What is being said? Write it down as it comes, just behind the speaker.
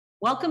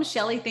Welcome,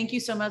 Shelley. Thank you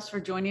so much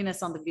for joining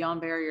us on the Beyond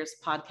Barriers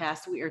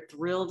podcast. We are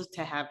thrilled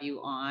to have you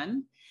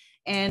on.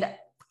 And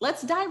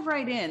let's dive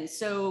right in.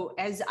 So,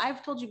 as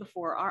I've told you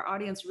before, our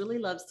audience really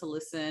loves to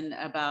listen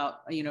about,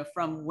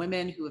 from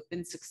women who have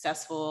been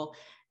successful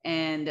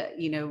and,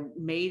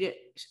 made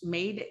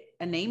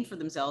a name for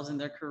themselves in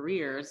their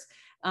careers.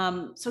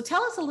 So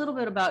tell us a little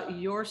bit about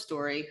your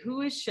story.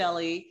 Who is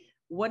Shelley?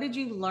 What did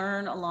you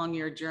learn along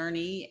your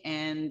journey?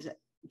 And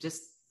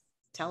just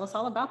tell us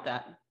all about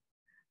that.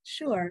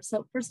 Sure.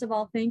 So first of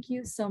all, thank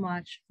you so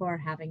much for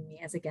having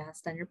me as a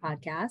guest on your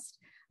podcast.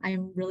 I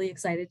am really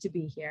excited to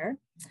be here.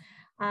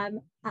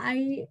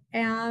 I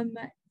am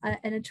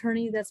an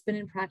attorney that's been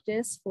in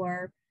practice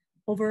for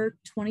over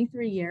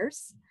 23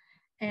 years,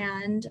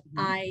 and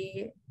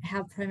I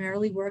have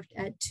primarily worked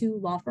at 2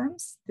 law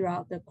firms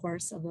throughout the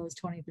course of those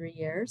 23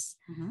 years.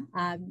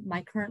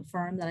 My current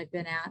firm that I've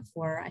been at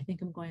for, I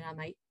think I'm going on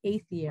my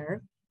 8th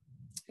year,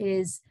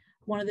 is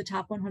one of the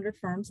top 100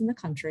 firms in the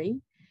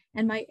country.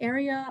 And my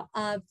area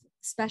of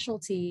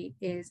specialty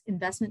is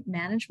investment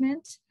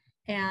management,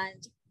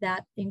 and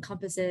that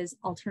encompasses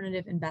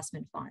alternative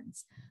investment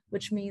funds,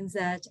 which means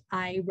that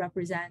I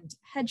represent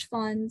hedge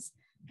funds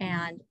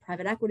and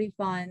private equity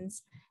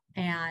funds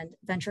and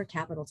venture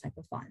capital type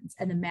of funds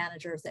and the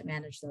managers that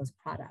manage those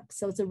products.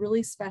 So it's a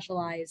really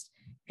specialized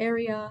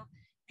area.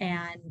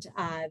 And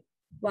I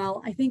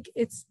think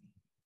it's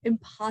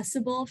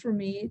impossible for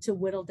me to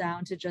whittle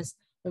down to just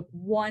like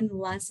one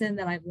lesson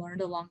that I've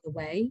learned along the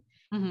way.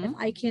 If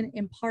I can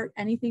impart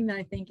anything that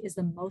I think is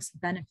the most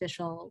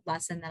beneficial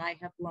lesson that I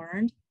have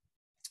learned,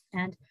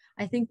 and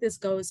I think this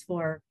goes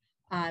for,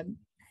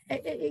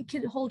 it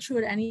can hold true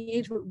at any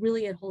age, but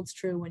really it holds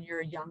true when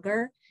you're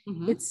younger.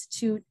 It's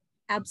to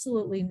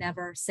absolutely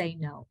never say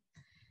no.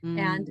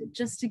 And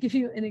just to give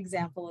you an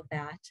example of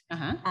that,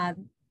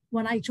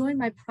 when I joined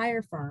my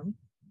prior firm,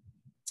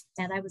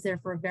 and I was there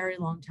for a very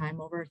long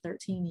time, over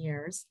 13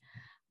 years,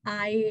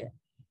 I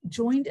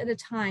joined at a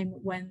time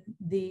when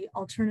the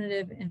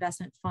alternative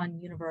investment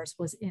fund universe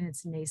was in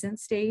its nascent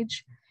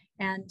stage,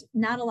 and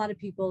not a lot of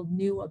people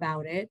knew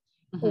about it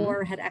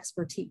or had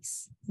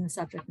expertise in the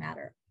subject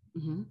matter.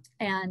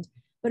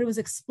 But it was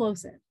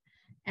explosive,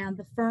 and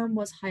the firm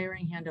was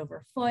hiring hand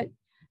over foot.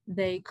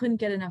 They couldn't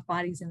get enough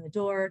bodies in the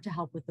door to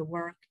help with the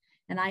work.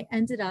 And I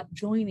ended up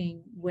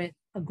joining with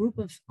a group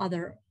of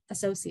other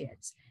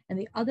associates. And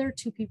the other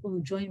 2 people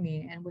who joined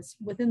me, and was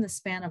within the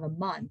span of a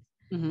month,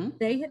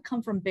 they had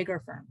come from bigger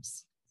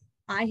firms.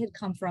 I had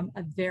come from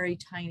a very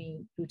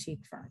tiny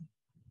boutique firm.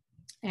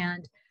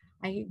 And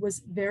I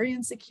was very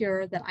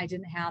insecure that I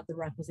didn't have the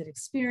requisite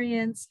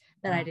experience,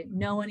 that I didn't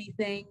know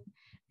anything,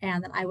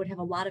 and that I would have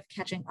a lot of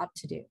catching up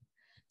to do.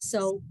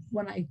 So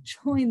when I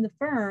joined the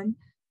firm,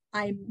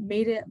 I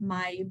made it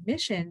my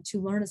mission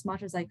to learn as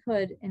much as I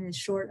could in as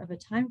short of a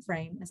time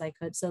frame as I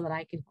could, so that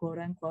I could quote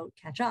unquote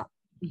catch up.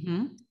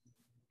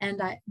 And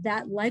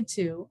that led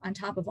to, on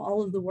top of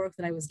all of the work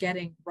that I was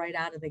getting right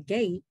out of the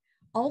gate,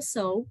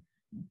 also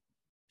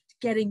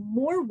getting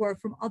more work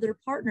from other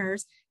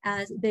partners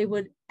as they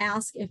would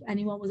ask if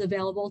anyone was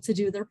available to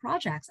do their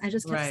projects. I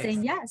just kept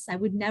saying yes. I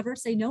would never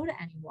say no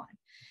to anyone.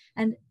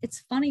 And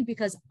it's funny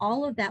because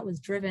all of that was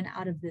driven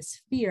out of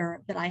this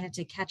fear that I had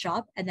to catch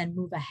up and then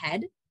move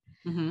ahead.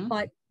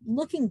 But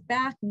looking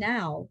back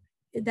now,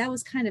 that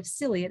was kind of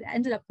silly. It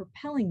ended up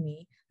propelling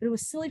me, but it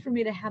was silly for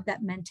me to have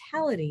that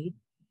mentality,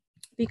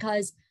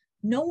 because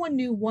no one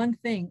knew one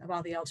thing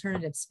about the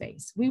alternative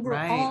space. We were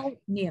all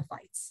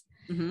neophytes.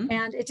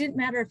 And it didn't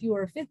matter if you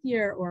were a 5th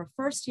year or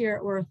a 1st year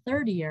or a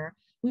 3rd year,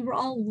 we were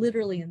all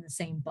literally in the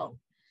same boat.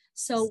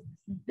 So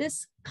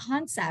this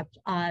concept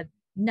of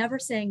never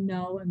saying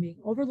no and being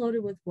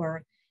overloaded with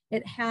work,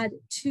 it had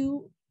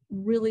 2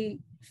 really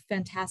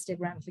fantastic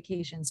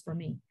ramifications for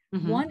me.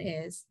 One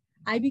is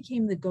I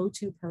became the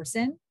go-to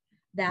person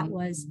that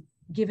was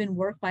given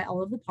work by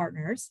all of the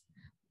partners.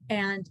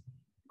 And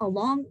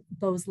along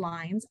those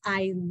lines,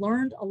 I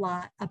learned a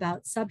lot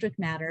about subject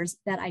matters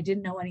that I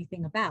didn't know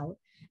anything about.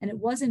 And it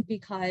wasn't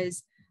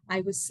because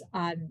I was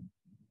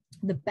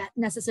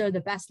necessarily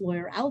the best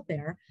lawyer out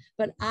there,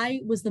 but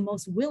I was the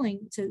most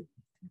willing to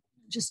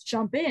just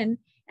jump in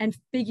and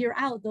figure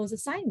out those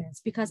assignments,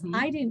 because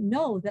I didn't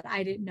know that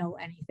I didn't know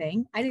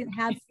anything. I didn't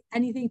have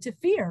anything to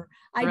fear.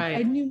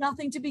 I knew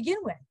nothing to begin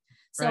with.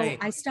 So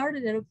I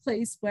started at a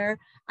place where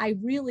I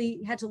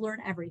really had to learn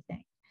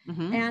everything.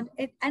 And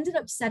it ended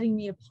up setting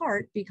me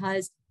apart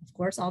because, of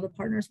course, all the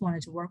partners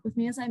wanted to work with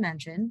me, as I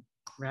mentioned.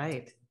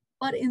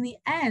 But in the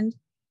end,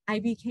 I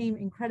became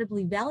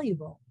incredibly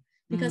valuable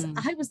because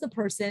I was the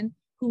person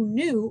who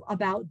knew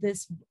about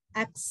this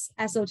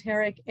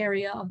esoteric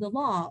area of the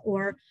law,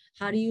 or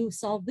how do you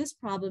solve this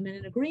problem in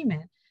an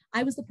agreement.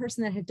 I was the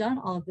person that had done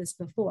all of this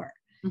before.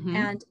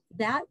 And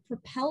that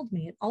propelled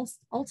me. It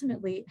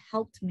ultimately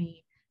helped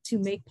me to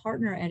make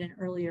partner at an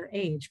earlier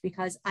age,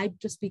 because I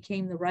just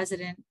became the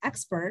resident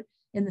expert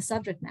in the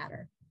subject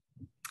matter.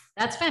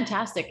 That's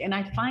fantastic. And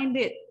I find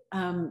it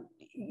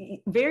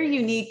very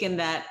unique in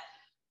that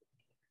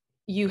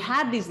you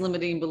had these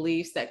limiting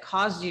beliefs that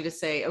caused you to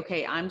say,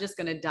 okay, I'm just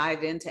going to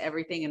dive into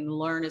everything and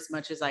learn as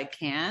much as I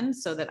can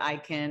so that I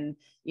can,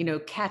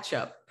 catch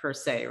up per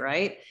se.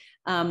 Right.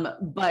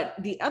 But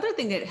the other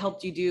thing that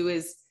helped you do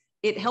is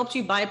it helped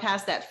you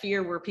bypass that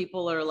fear where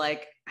people are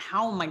like,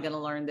 how am I going to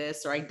learn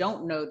this? Or I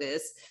don't know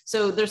this.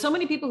 So there's so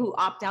many people who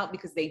opt out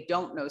because they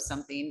don't know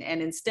something.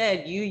 And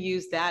instead you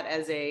use that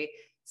as a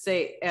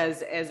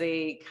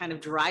kind of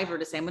driver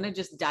to say, I'm going to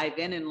just dive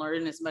in and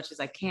learn as much as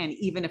I can,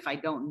 even if I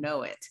don't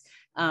know it,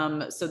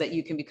 so that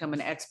you can become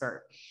an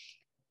expert.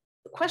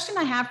 The question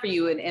I have for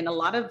you, and a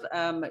lot of,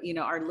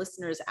 our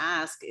listeners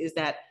ask, is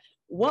that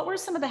what were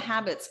some of the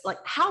habits, like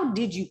how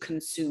did you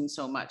consume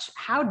so much?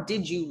 How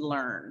did you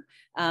learn?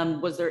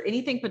 Was there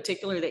anything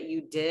particular that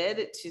you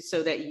did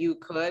so that you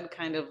could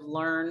kind of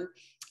learn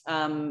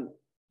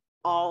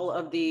all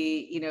of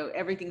the,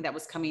 everything that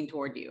was coming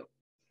toward you?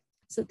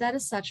 So that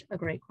is such a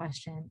great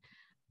question.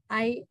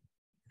 I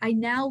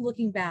now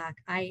looking back,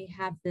 I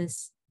have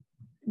this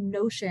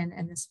notion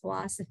and this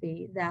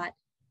philosophy that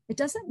it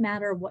doesn't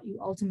matter what you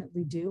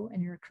ultimately do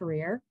in your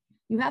career,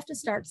 you have to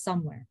start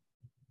somewhere.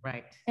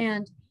 Right.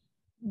 And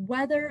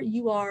whether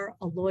you are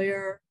a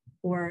lawyer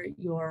or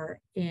you're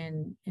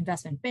in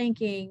investment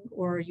banking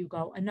or you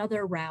go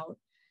another route,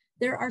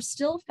 there are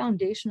still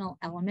foundational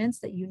elements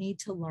that you need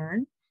to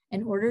learn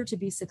in order to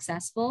be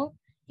successful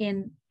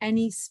in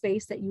any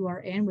space that you are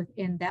in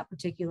within that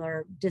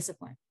particular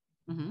discipline.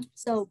 Mm-hmm.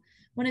 So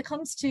when it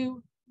comes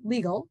to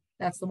legal,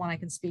 that's the one I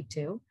can speak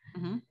to,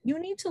 mm-hmm. you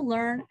need to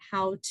learn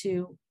how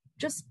to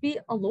just be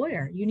a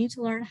lawyer. You need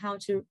to learn how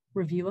to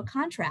review a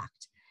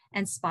contract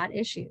and spot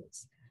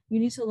issues. You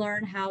need to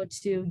learn how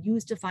to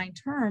use defined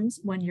terms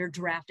when you're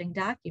drafting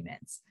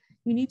documents.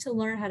 You need to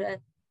learn how to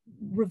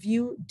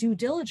review due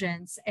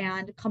diligence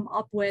and come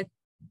up with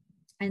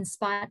and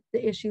spot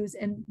the issues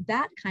in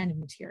that kind of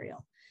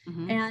material.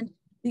 Mm-hmm. And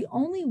the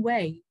only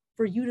way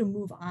for you to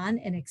move on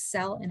and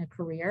excel in a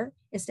career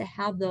is to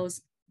have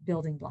those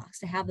building blocks,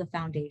 to have the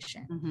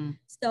foundation. Mm-hmm.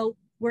 So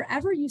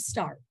wherever you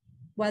start,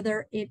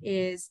 whether it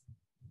is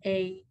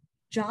a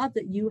job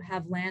that you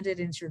have landed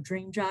into your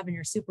dream job and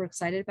you're super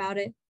excited about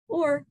it,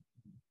 or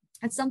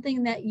it's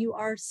something that you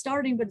are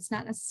starting, but it's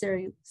not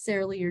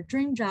necessarily your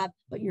dream job,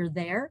 but you're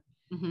there,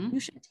 mm-hmm. you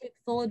should take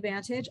full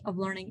advantage of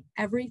learning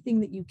everything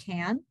that you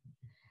can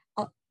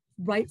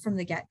right from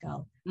the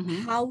get-go.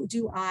 Mm-hmm. How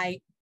do I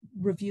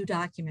review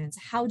documents?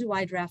 How do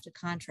I draft a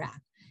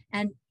contract?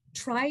 And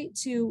try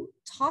to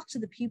talk to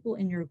the people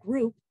in your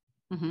group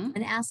mm-hmm.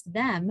 and ask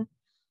them,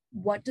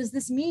 what does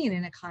this mean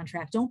in a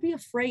contract? Don't be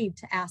afraid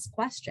to ask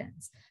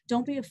questions.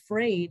 Don't be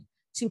afraid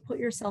to put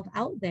yourself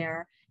out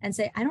there and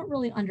say, I don't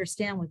really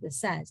understand what this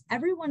says.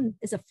 Everyone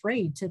is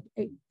afraid to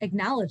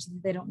acknowledge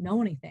that they don't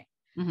know anything.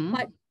 Mm-hmm.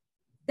 But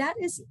that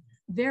is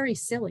very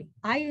silly.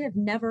 I have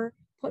never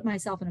put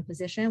myself in a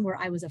position where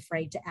I was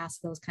afraid to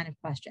ask those kind of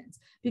questions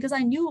because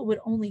I knew it would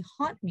only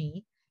haunt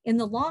me in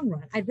the long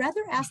run. I'd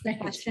rather ask the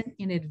question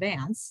in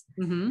advance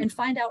mm-hmm. and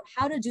find out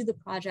how to do the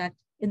project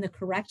in the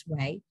correct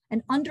way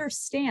and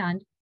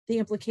understand the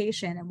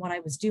implication and what I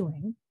was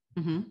doing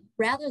mm-hmm.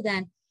 rather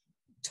than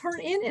turn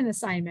in an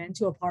assignment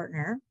to a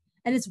partner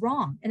and it's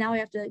wrong. And now I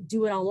have to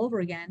do it all over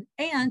again.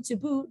 And to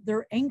boot,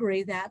 they're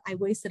angry that I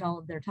wasted all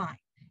of their time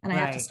and I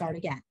have to start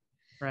again.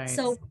 Right.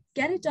 So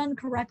get it done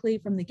correctly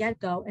from the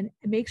get-go and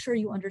make sure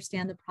you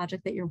understand the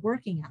project that you're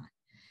working on.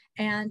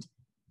 And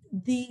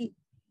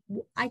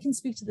I can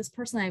speak to this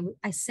person.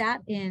 I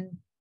sat in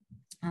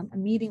a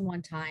meeting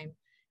one time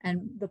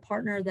and the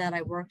partner that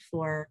I worked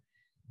for,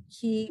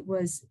 he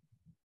was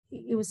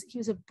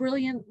a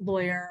brilliant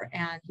lawyer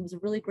and he was a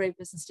really great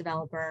business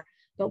developer,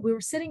 but we were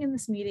sitting in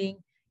this meeting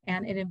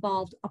and it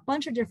involved a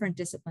bunch of different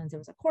disciplines. There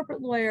was a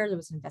corporate lawyer, there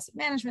was an investment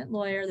management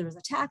lawyer, there was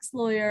a tax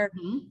lawyer,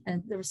 mm-hmm.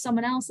 and there was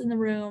someone else in the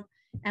room.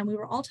 And we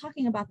were all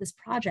talking about this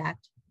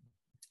project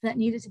that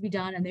needed to be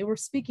done. And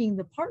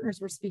the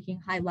partners were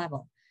speaking high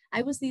level.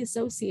 I was the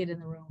associate in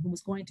the room who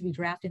was going to be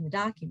drafting the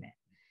document.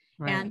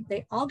 Right. And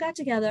they all got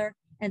together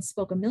and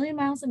spoke a million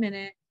miles a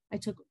minute. I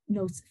took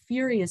notes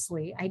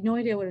furiously. I had no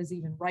idea what I was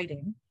even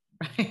writing.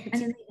 Right.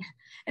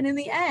 And in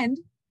the end,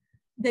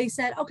 they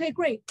said, okay,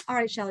 great. All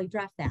right, Shelley,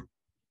 draft that.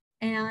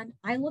 And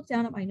I looked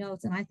down at my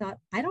notes and I thought,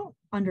 I don't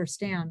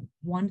understand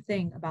one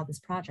thing about this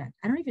project.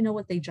 I don't even know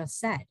what they just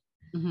said.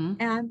 Mm-hmm.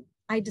 And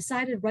I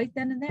decided right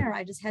then and there,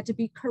 I just had to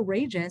be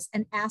courageous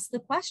and ask the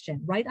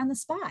question right on the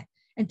spot.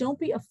 And don't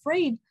be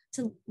afraid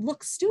to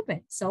look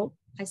stupid. So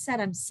I said,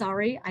 I'm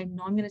sorry. I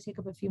know I'm going to take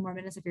up a few more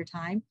minutes of your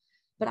time,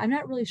 but I'm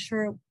not really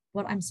sure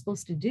what I'm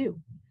supposed to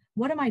do.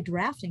 What am I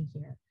drafting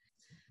here?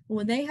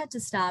 When they had to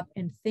stop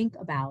and think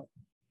about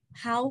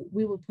how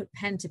we would put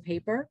pen to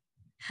paper,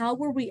 how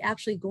were we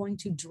actually going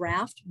to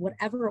draft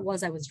whatever it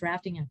was I was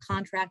drafting, a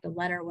contract, a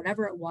letter,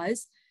 whatever it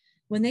was,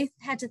 when they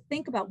had to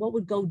think about what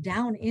would go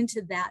down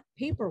into that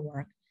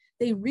paperwork,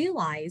 they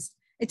realized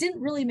it didn't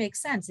really make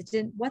sense.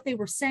 What they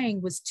were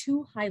saying was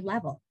too high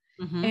level.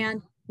 Mm-hmm.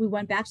 And we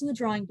went back to the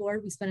drawing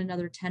board. We spent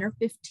another 10 or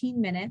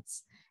 15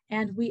 minutes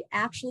and we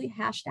actually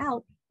hashed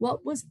out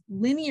what was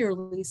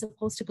linearly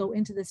supposed to go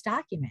into this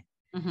document.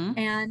 Mm-hmm.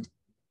 And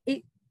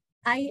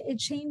it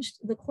changed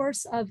the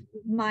course of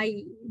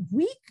my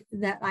week,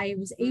 that I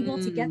was able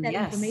to get that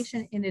Yes.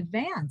 information in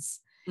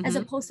advance, as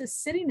Mhm. opposed to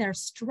sitting there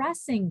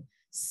stressing,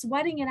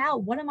 sweating it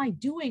out. What am I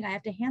doing? I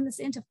have to hand this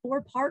in to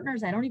 4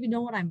 partners. I don't even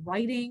know what I'm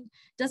writing.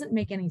 Doesn't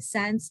make any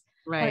sense.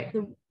 But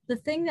Right. the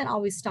thing that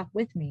always stuck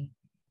with me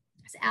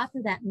is,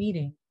 after that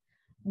meeting,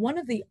 one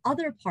of the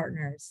other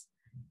partners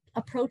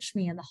approached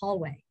me in the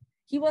hallway.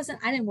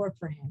 I didn't work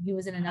for him. He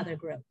was in another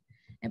group.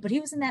 But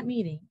he was in that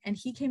meeting, and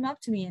he came up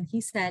to me and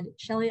he said,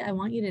 Shelley, I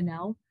want you to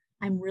know,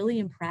 I'm really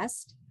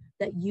impressed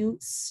that you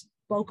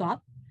spoke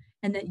up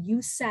and that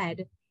you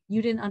said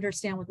you didn't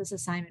understand what this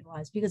assignment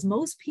was, because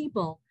most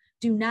people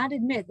do not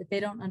admit that they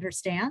don't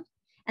understand.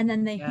 And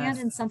then they hand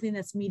Yes. in something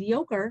that's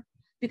mediocre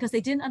because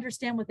they didn't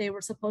understand what they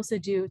were supposed to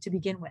do to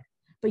begin with.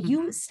 But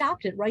you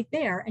stopped it right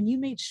there, and you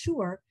made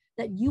sure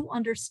that you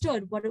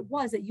understood what it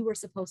was that you were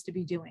supposed to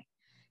be doing.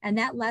 And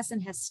that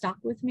lesson has stuck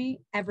with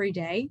me every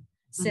day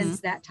since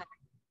that time.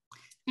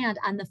 And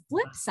on the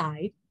flip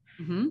side,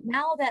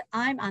 now that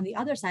I'm on the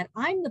other side,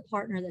 I'm the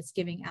partner that's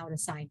giving out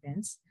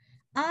assignments.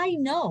 I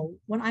know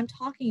when I'm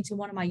talking to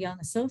one of my young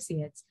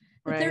associates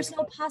that there's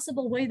no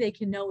possible way they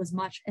can know as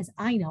much as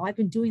I know. I've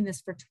been doing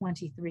this for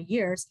 23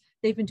 years.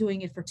 They've been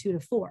doing it for 2 to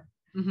 4.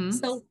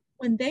 So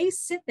when they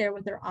sit there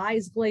with their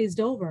eyes glazed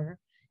over,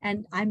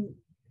 and I'm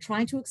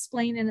trying to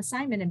explain an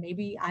assignment, and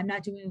maybe I'm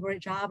not doing a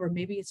great job, or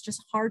maybe it's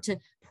just hard to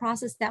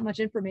process that much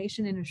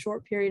information in a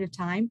short period of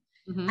time,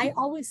 I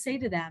always say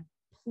to them,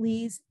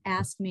 please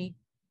ask me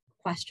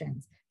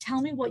questions.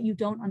 Tell me what you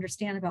don't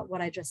understand about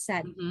what I just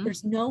said.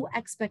 There's no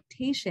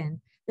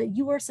expectation that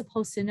you are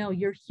supposed to know.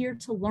 You're here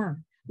to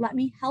learn. Let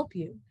me help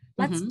you.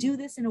 Let's do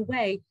this in a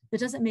way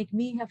that doesn't make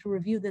me have to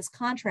review this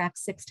contract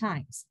 6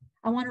 times.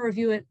 I want to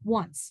review it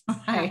once,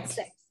 not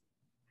 6.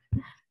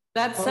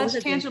 That's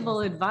such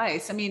tangible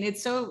advice. I mean,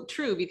 it's so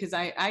true, because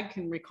I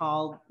can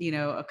recall,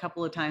 a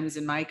couple of times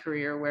in my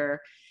career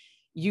where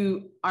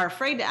you are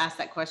afraid to ask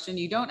that question.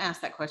 You don't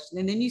ask that question.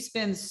 And then you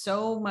spend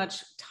so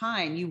much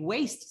time, you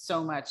waste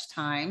so much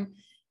time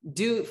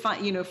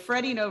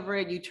fretting over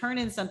it. You turn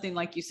in something,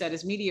 like you said,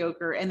 is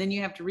mediocre, and then you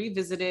have to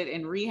revisit it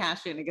and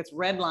rehash it, and it gets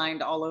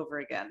redlined all over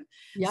again.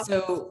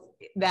 So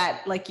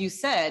that, like you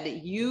said,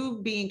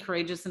 you being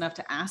courageous enough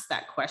to ask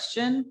that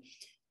question,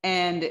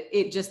 and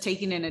it just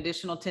taking an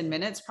additional 10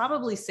 minutes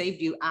probably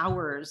saved you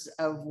hours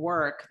of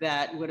work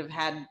that would have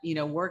had,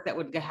 work that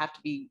would have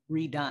to be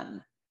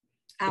redone.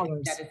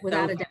 Hours,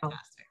 without a doubt.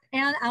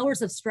 And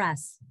hours of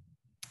stress.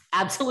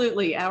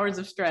 Absolutely. Hours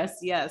of stress.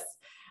 Yes.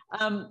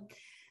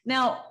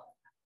 Now,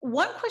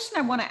 one question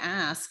I want to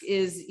ask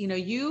is,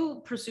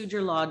 you pursued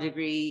your law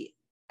degree.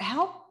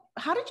 How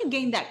did you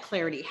gain that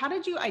clarity? How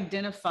did you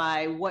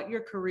identify what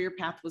your career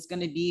path was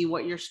going to be,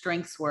 what your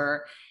strengths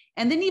were?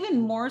 And then even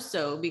more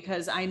so,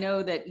 because I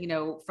know that,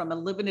 from a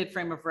limited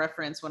frame of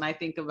reference, when I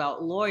think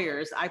about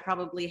lawyers, I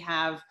probably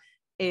have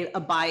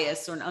a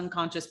bias, or an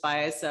unconscious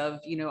bias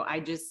of, I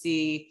just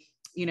see,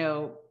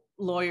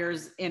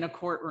 lawyers in a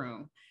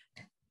courtroom.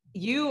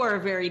 You are a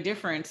very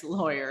different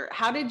lawyer.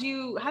 How did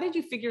you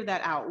figure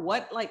that out?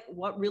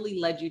 What really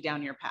led you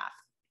down your path?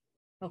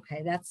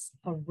 Okay, that's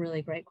a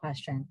really great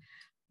question.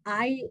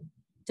 I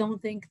don't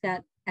think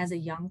that as a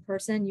young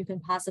person, you can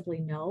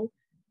possibly know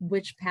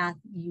which path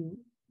you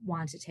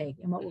want to take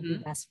and what will be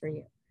best for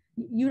you.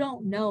 You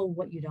don't know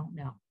what you don't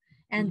know.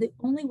 And the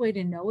only way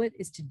to know it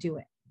is to do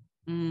it.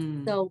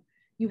 So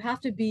you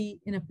have to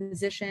be in a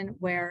position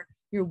where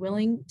you're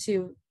willing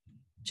to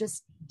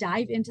just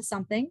dive into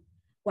something,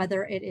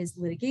 whether it is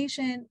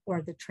litigation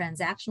or the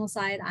transactional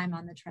side. I'm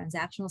on the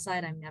transactional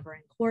side. I'm never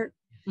in court.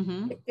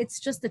 It's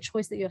just the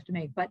choice that you have to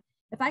make. But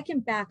if I can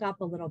back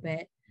up a little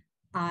bit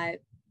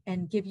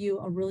and give you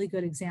a really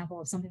good example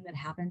of something that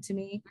happened to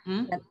me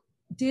that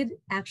did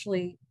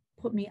actually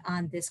put me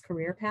on this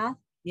career path.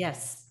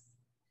 Yes.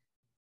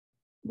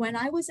 When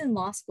I was in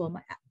law school,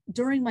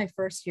 during my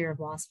first year of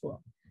law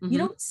school, you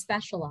don't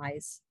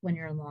specialize when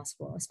you're in law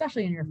school,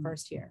 especially in your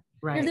first year.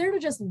 You're there to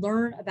just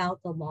learn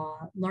about the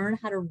law, learn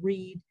how to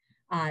read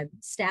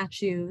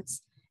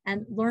statutes,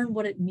 and learn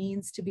what it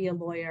means to be a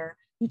lawyer.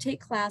 You take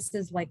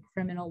classes like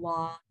criminal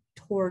law,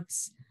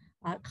 torts,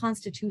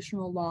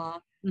 constitutional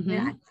law.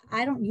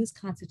 I don't use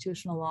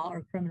constitutional law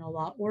or criminal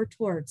law or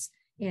torts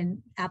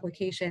in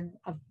application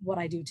of what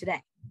I do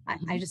today.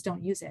 I just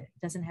don't use it.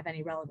 It doesn't have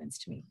any relevance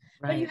to me.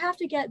 But you have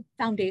to get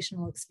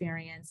foundational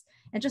experience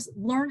and just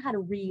learn how to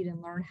read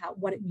and learn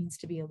what it means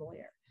to be a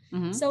lawyer.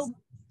 So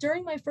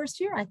during my first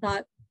year, I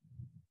thought,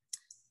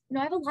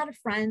 I have a lot of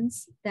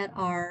friends that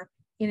are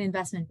in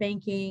investment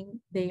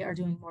banking. They are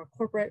doing more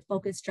corporate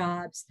focused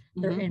jobs.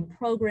 They're in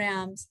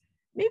programs.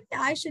 Maybe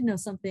I should know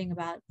something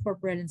about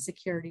corporate and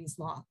securities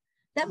law.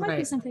 That might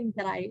be something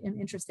that I am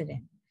interested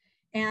in.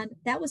 And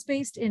that was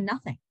based in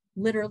nothing,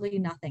 literally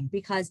nothing,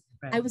 because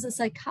I was a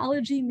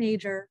psychology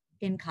major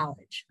in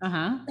college.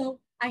 So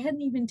I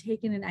hadn't even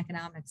taken an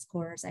economics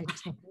course. I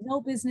took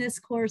no business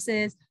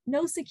courses,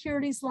 no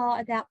securities law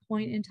at that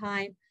point in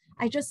time.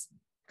 I just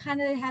kind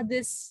of had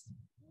this,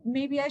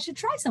 maybe I should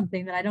try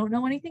something that I don't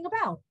know anything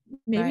about.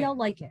 Maybe I'll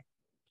like it.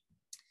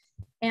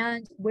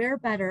 And where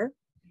better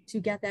to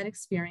get that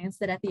experience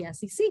than at the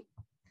SEC?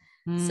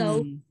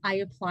 So I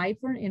applied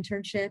for an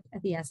internship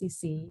at the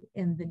SEC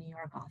in the New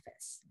York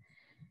office.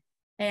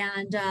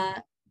 And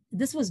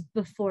this was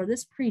before,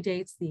 this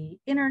predates the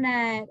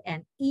internet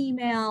and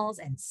emails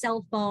and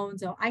cell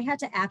phones. So I had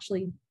to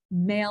actually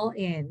mail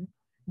in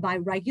by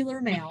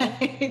regular mail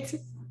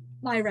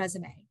my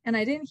resume. And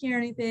I didn't hear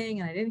anything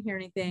and I didn't hear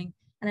anything.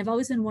 And I've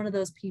always been one of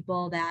those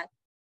people that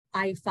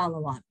I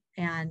follow up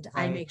and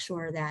I make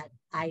sure that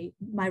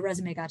my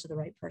resume got to the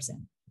right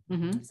person.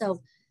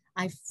 So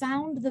I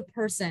found the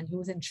person who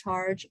was in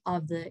charge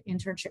of the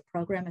internship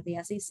program at the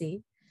SEC.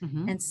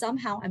 And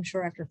somehow, I'm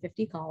sure after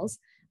 50 calls,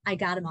 I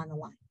got him on the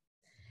line.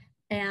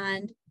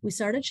 And we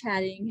started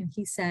chatting and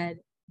he said,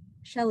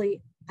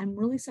 Shelley, I'm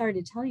really sorry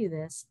to tell you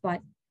this,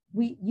 but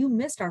you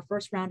missed our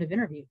first round of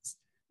interviews.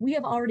 We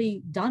have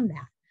already done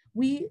that.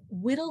 We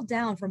whittled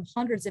down from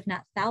hundreds, if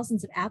not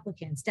thousands of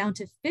applicants down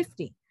to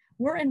 50.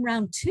 We're in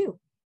round 2,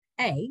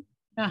 A,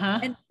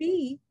 and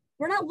B,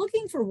 we're not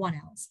looking for 1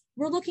 L's.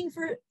 We're looking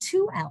for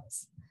 2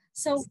 L's.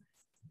 So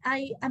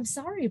I'm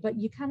sorry, but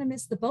you kind of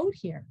missed the boat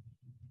here.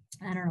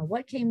 I don't know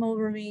what came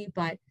over me,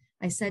 but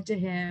I said to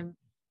him,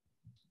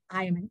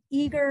 I am an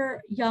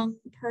eager young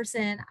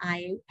person.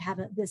 I have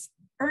this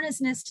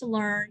earnestness to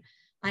learn.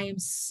 I am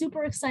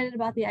super excited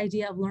about the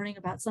idea of learning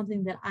about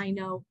something that I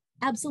know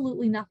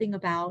absolutely nothing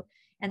about.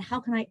 And how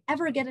can I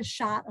ever get a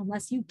shot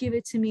unless you give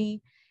it to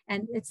me?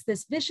 And it's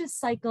this vicious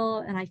cycle.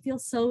 And I feel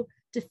so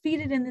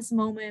defeated in this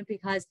moment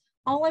because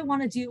all I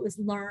want to do is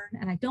learn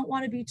and I don't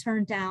want to be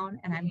turned down.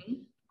 And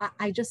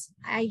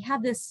I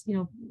have this,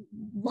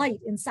 light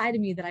inside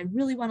of me that I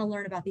really want to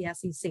learn about the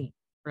SEC.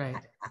 Right.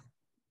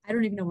 I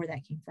don't even know where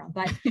that came from,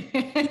 but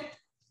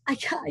I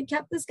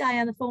kept this guy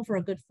on the phone for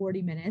a good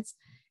 40 minutes.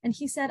 And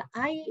he said,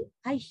 I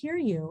hear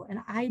you. And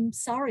I'm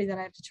sorry that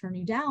I have to turn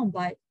you down,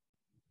 but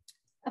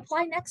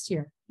apply next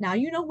year. Now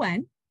you know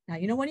when. Now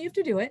you know when you have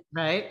to do it.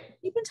 Right.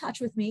 Keep in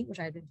touch with me, which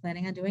I've been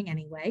planning on doing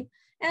anyway.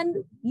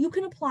 And you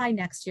can apply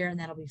next year and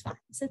that'll be fine.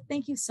 I said,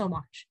 thank you so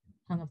much.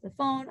 Hung up the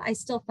phone. I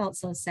still felt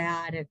so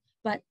sad,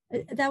 but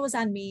that was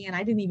on me. And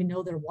I didn't even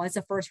know there was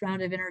a first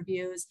round of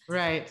interviews.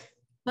 Right.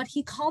 But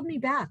he called me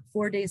back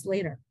 4 days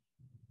later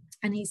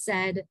and he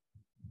said,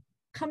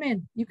 come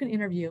in, you can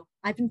interview.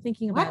 I've been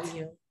thinking about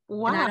you.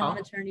 Wow. And I don't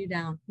want to turn you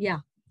down. Yeah.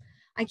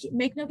 I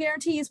make no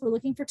guarantees. We're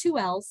looking for 2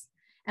 L's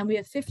and we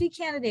have 50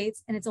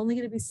 candidates and it's only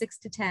going to be 6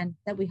 to 10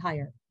 that we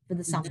hire for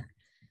the summer.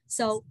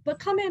 So, but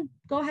come in,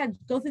 go ahead,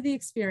 go through the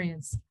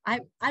experience.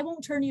 I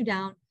won't turn you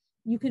down.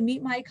 You can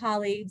meet my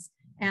colleagues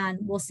and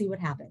we'll see what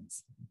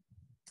happens.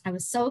 I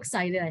was so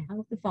excited. I hung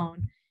up the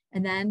phone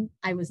and then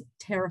I was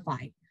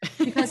terrified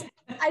because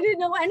I didn't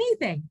know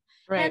anything.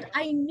 Right. And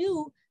I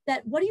knew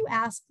that what do you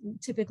ask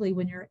typically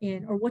when you're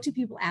in, or what do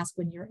people ask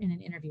when you're in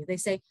an interview? They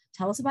say,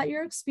 tell us about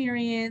your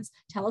experience,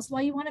 tell us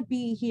why you want to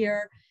be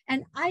here.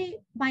 And my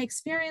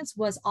experience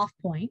was off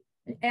point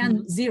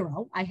and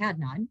zero, I had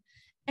none.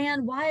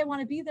 And why I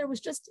want to be there was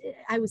just,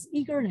 I was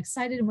eager and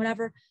excited and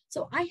whatever.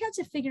 So I had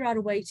to figure out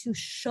a way to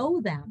show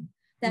them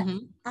that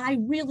I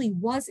really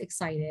was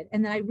excited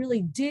and that I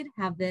really did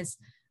have this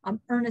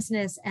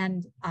earnestness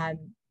and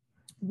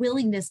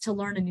willingness to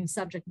learn a new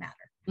subject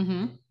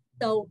matter.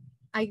 So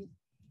I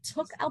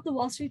took out the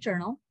Wall Street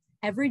Journal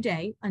every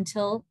day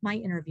until my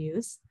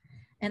interviews,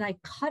 and I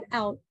cut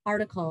out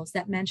articles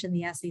that mentioned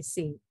the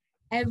SEC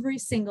every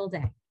single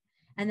day.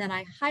 And then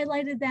I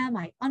highlighted them,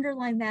 I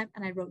underlined them,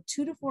 and I wrote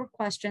 2 to 4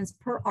 questions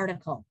per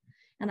article.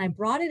 And I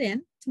brought it in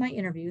to my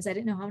interviews. I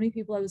didn't know how many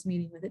people I was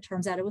meeting with. It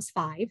turns out it was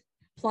 5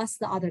 plus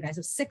the other guys,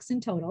 so 6 in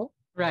total.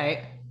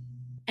 Right.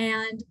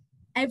 And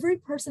every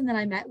person that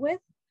I met with,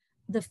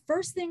 the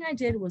first thing I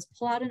did was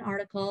pull out an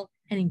article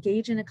and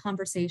engage in a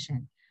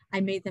conversation.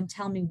 I made them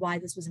tell me why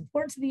this was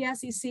important to the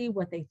SEC,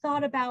 what they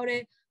thought about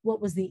it,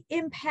 what was the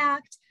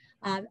impact,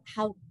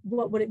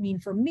 what would it mean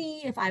for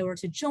me if I were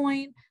to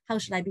join? How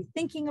should I be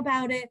thinking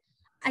about it?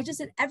 I just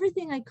did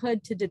everything I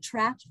could to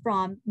detract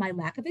from my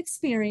lack of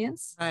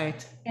experience,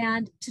 right,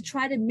 and to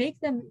try to make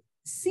them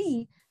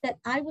see that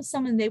I was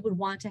someone they would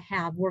want to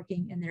have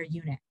working in their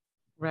unit.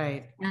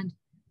 Right. And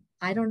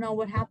I don't know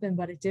what happened,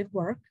 but it did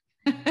work.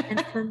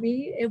 And for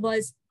me, it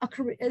was a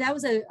career, that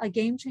was a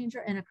game changer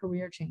and a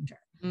career changer.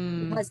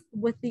 Because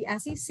with the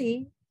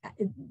SEC,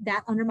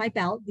 that under my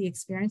belt, the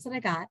experience that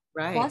I got,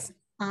 right, plus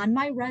on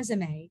my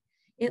resume,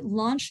 it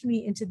launched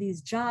me into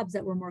these jobs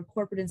that were more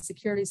corporate and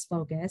securities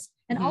focused.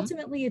 And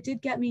ultimately, it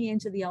did get me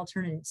into the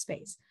alternative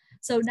space.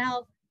 So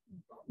now,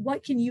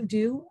 what can you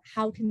do?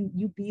 How can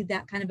you be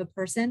that kind of a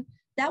person?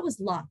 That was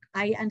luck.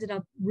 I ended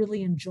up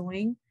really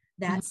enjoying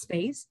that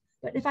space.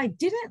 But if I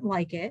didn't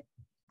like it,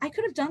 I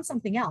could have done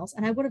something else,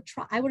 and I would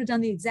have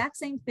done the exact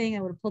same thing.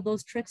 I would have pulled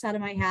those tricks out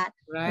of my hat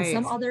in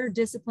some other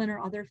discipline or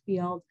other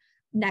field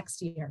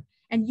next year.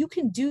 And you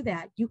can do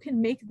that. You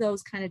can make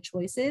those kind of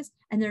choices,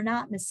 and they're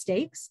not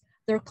mistakes.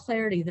 They're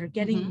clarity. They're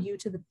getting you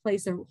to the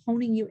place. They're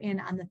honing you in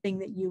on the thing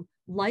that you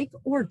like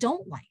or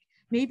don't like.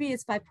 Maybe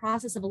it's by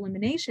process of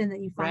elimination that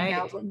you find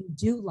out what you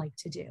do like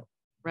to do.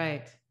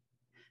 Right.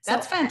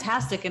 That's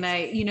fantastic.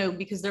 And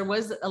because there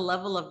was a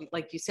level of,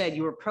 like you said,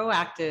 you were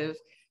proactive,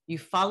 you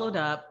followed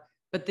up,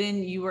 but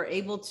then you were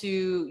able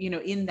to,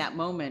 in that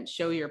moment,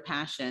 show your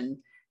passion.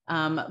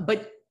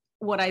 But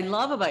what I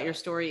love about your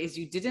story is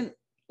you didn't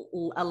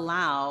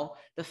allow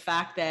the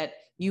fact that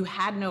you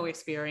had no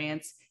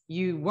experience,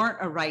 you weren't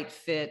a right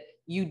fit,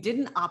 you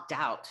didn't opt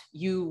out.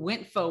 You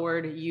went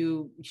forward,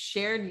 you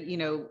shared,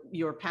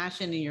 your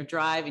passion and your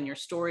drive and your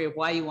story of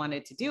why you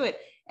wanted to do it.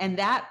 And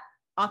that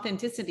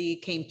authenticity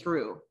came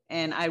through.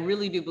 And I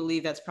really do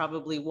believe that's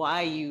probably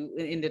why you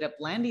ended up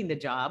landing the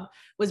job,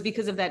 was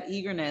because of that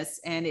eagerness.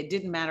 And it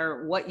didn't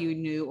matter what you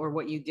knew or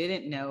what you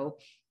didn't know.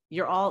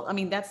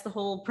 That's the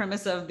whole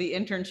premise of the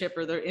internship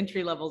or the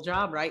entry level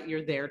job, right?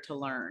 You're there to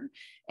learn.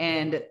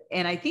 And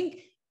I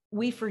think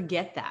we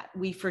forget that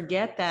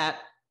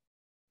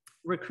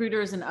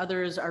recruiters and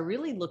others are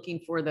really looking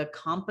for the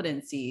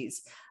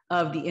competencies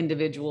of the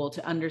individual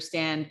to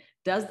understand,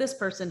 does this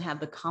person have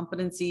the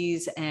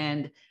competencies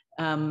and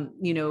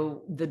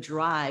the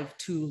drive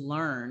to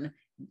learn,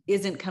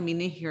 isn't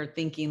coming in here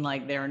thinking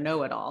like they're a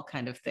know-it-all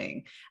kind of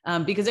thing.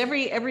 Because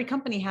every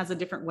company has a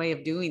different way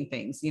of doing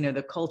things,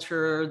 the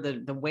culture,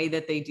 the way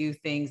that they do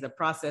things, the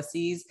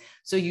processes.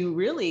 So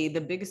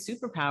the biggest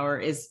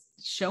superpower is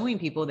showing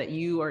people that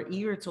you are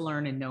eager to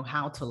learn and know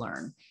how to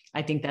learn.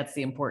 I think that's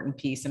the important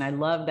piece. And I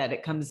love that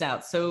it comes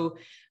out so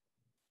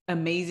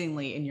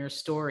amazingly in your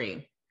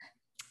story.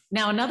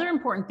 Now, another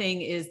important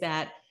thing is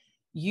that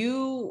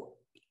you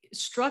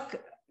struck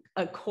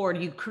a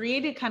chord. You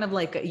created kind of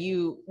like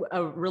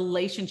a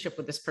relationship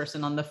with this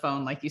person on the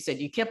phone. Like you said,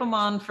 you kept them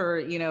on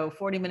for,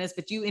 40 minutes,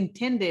 but you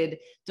intended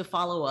to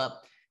follow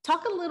up.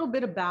 Talk a little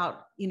bit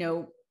about,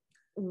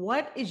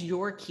 what is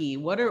your key?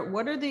 What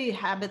are the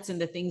habits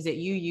and the things that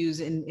you use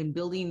in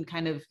building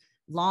kind of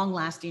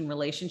long-lasting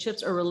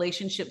relationships, or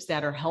relationships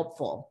that are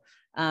helpful,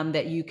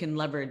 that you can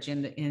leverage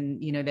in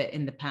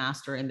the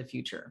past or in the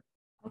future?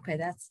 Okay,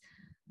 that's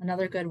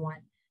another good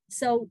one.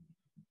 So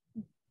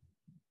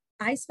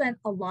I spent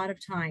a lot of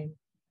time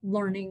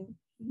learning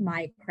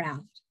my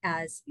craft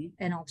as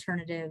an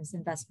alternatives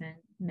investment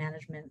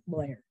management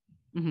lawyer.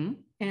 Mm-hmm.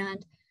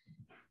 And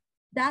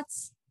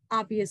that's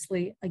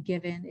obviously a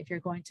given if you're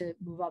going to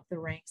move up the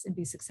ranks and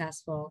be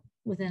successful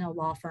within a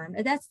law firm.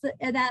 And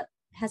that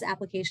has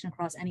application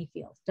across any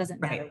field. Doesn't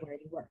matter where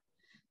you work.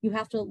 You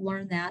have to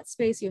learn that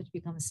space. You have to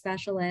become a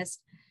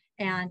specialist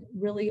and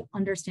really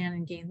understand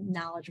and gain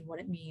knowledge of what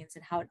it means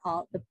and how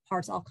the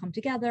parts all come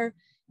together,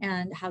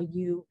 and how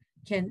you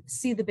can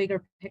see the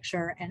bigger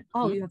picture. And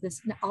you have this,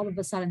 all of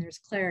a sudden there's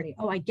clarity.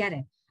 I get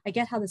it. I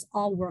get how this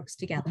all works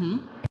together.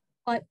 Mm-hmm.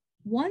 But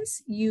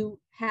once you're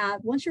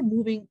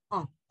moving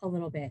up a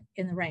little bit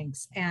in the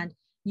ranks and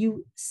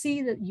you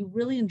see that you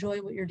really enjoy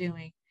what you're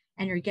doing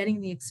and you're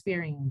getting the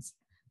experience,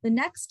 the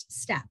next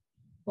step,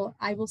 well,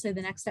 I will say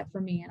the next step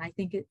for me, and I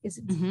think it is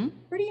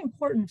pretty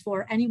important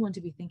for anyone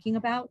to be thinking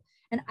about.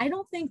 And I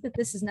don't think that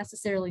this is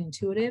necessarily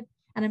intuitive.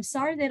 And I'm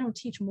sorry they don't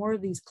teach more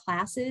of these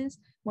classes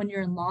when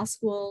you're in law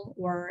school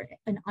or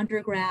an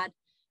undergrad,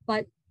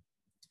 but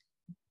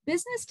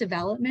business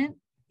development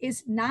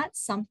is not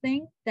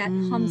something that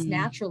comes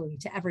naturally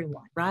to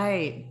everyone.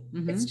 Right.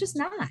 Mm-hmm. It's just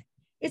not.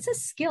 It's a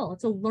skill.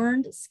 It's a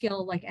learned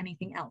skill like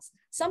anything else.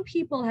 Some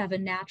people have a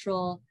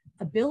natural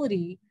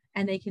ability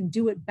and they can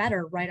do it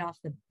better right off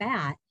the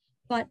bat,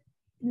 but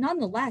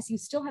nonetheless, you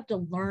still have to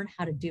learn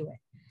how to do it.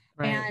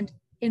 Right. And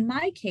in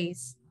my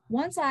case,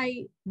 once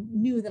I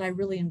knew that I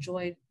really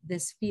enjoyed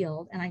this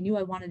field and I knew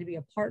I wanted to be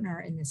a partner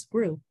in this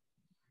group,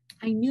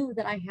 I knew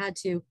that I had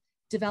to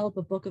develop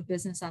a book of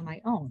business on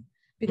my own,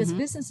 because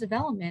business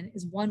development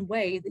is one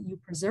way that you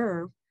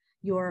preserve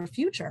your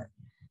future.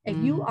 If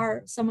you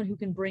are someone who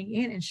can bring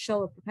in and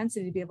show a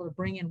propensity to be able to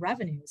bring in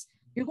revenues,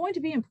 you're going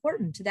to be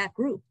important to that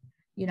group.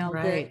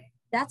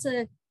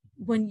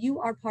 When you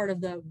are part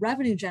of the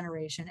revenue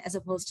generation as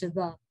opposed to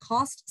the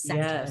cost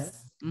center,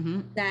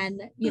 then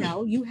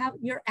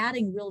you're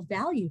adding real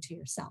value to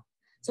yourself.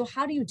 So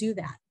how do you do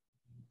that?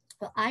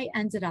 Well, I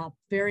ended up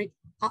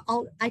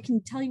I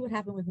can tell you what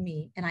happened with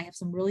me, and I have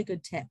some really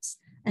good tips.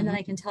 And then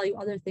I can tell you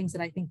other things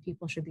that I think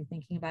people should be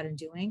thinking about and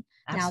doing.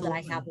 Absolutely. Now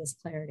that I have this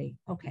clarity.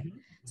 Okay.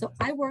 So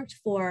I worked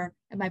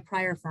at my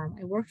prior firm,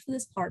 I worked for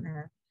this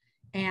partner,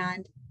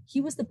 and he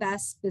was the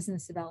best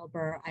business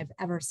developer I've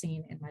ever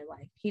seen in my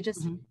life. He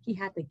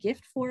had the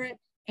gift for it,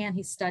 and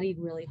he studied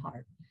really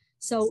hard.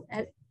 So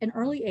at an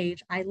early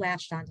age, I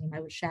latched onto him. I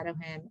would shadow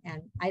him,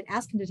 and I'd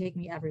ask him to take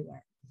me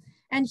everywhere.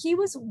 And he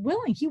was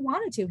willing, he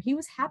wanted to, he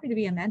was happy to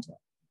be a mentor.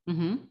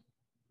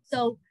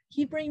 So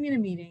he'd bring me to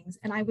meetings,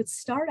 and I would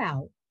start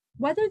out,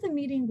 whether the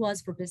meeting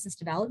was for business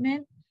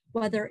development,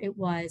 whether it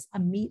was a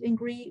meet and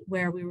greet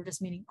where we were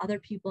just meeting other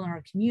people in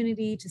our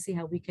community to see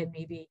how we could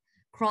maybe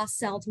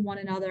cross-sell to one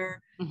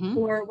another,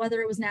 or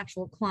whether it was an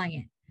actual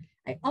client.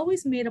 I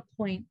always made a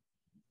point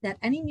that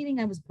any meeting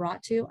I was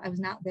brought to, I was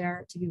not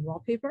there to be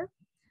wallpaper,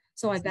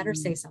 so I better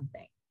say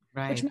something.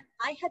 Right. Which meant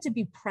I had to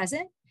be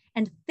present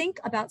and think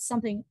about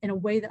something in a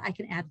way that I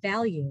can add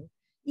value,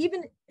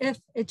 even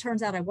if it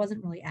turns out I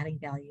wasn't really adding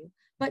value,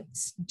 but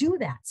do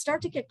that.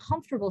 Start to get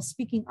comfortable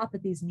speaking up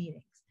at these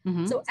meetings.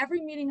 Mm-hmm. So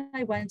every meeting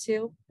I went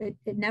to, it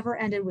never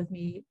ended with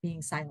me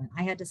being silent.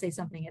 I had to say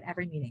something at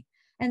every meeting.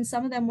 And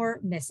some of them were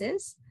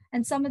misses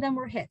and some of them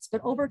were hits.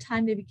 But over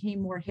time, they became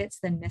more hits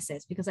than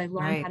misses because I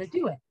learned how to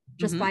do it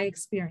just by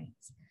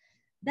experience.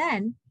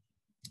 Then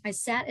I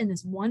sat in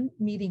this one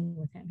meeting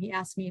with him. He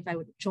asked me if I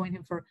would join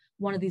him for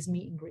one of these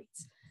meet and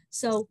greets.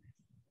 So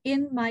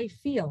in my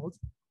field,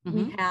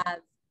 we have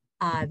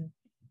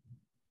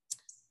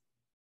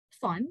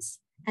funds,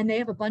 and they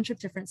have a bunch of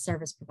different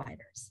service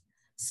providers.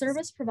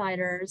 Service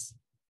providers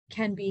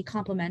can be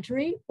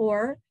complementary,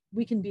 or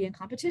we can be in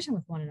competition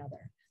with one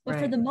another. But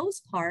for the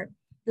most part,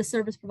 the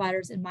service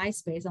providers in my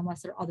space,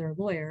 unless they're other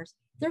lawyers,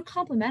 they're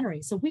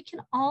complementary. So we can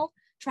all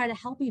try to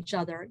help each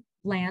other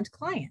land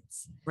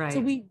clients. So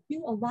we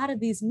do a lot of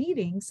these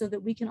meetings so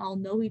that we can all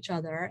know each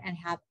other and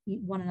have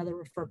one another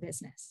refer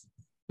business.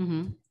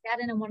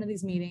 Sat in on one of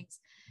these meetings.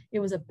 It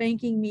was a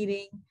banking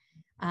meeting.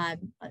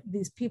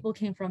 These people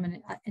came from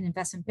an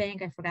investment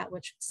bank. I forgot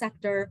which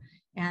sector.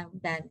 And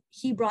then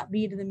he brought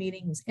me to the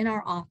meeting. He was in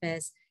our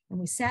office and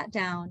we sat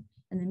down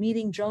and the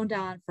meeting droned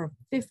on for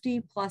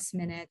 50 plus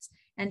minutes.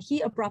 And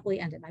he abruptly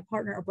ended. My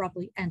partner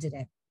abruptly ended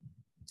it.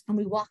 And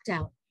we walked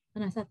out.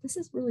 And I thought, this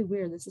is really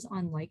weird. This is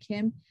unlike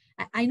him.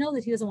 I know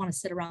that he doesn't want to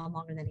sit around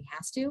longer than he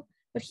has to,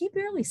 but he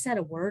barely said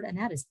a word, and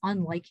that is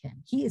unlike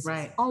him. He is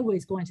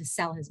always going to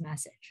sell his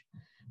message.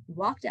 We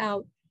walked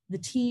out. The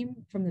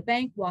team from the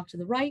bank walked to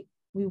the right.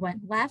 We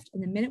went left.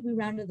 And the minute we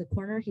rounded the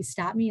corner, he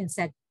stopped me and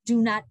said,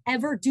 do not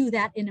ever do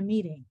that in a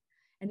meeting.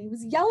 And he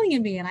was yelling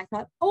at me. And I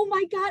thought, oh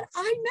my God,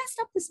 I messed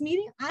up this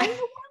meeting. I'm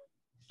the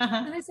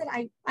one. And I said,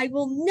 I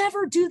will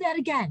never do that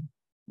again.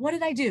 What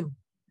did I do?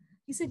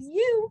 He said,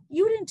 you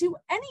didn't do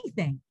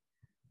anything.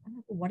 I'm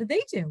like, well, what did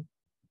they do?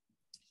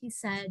 He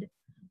said,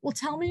 well,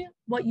 tell me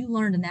what you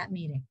learned in that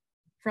meeting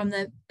from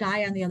the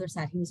guy on the other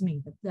side. He was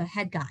me, the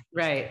head guy.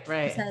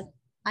 Right. He said,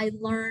 I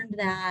learned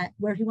that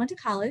where he went to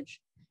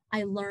college.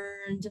 I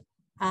learned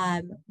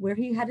where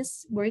he got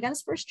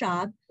his first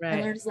job.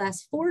 I learned his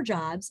last 4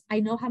 jobs. I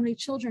know how many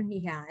children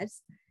he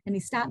has. And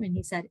he stopped me and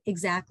he said,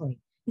 exactly.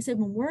 He said,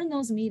 when we're in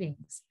those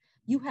meetings,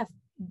 you have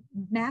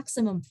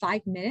maximum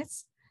 5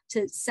 minutes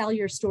to sell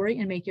your story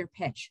and make your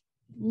pitch.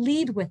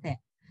 Lead with it.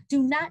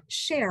 Do not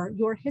share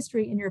your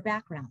history and your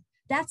background.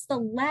 That's the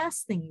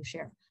last thing you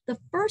share. The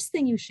first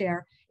thing you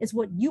share is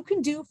what you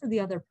can do for the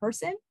other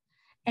person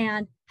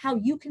and how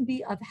you can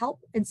be of help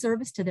and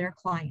service to their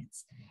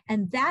clients.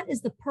 And that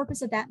is the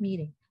purpose of that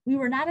meeting. We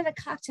were not at a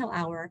cocktail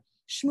hour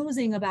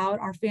schmoozing about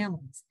our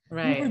families.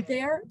 We were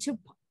there to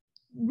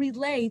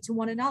relay to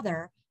one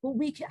another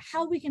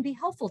how we can be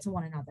helpful to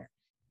one another.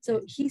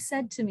 So he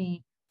said to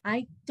me,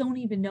 I don't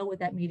even know what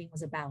that meeting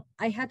was about.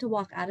 I had to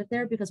walk out of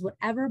there because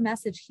whatever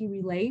message he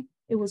relayed,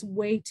 it was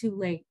way too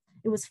late.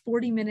 It was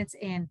 40 minutes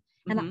in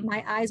and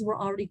my eyes were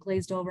already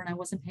glazed over and I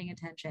wasn't paying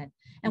attention.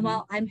 And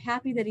while I'm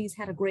happy that he's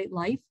had a great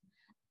life,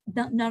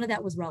 none of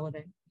that was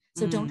relevant.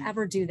 So don't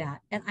ever do that.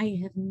 And I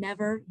have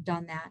never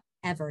done that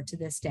ever to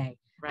this day.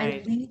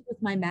 I lead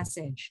with my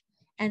message.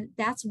 And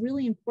that's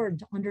really important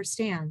to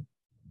understand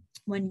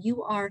when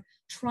you are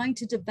trying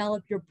to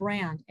develop your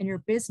brand and your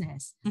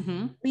business.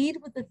 Lead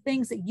with the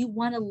things that you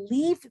want to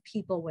leave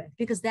people with,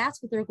 because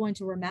that's what they're going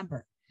to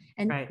remember.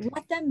 And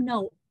let them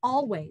know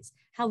always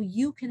how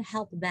you can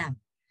help them.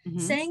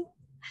 Saying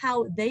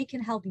how they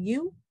can help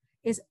you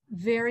is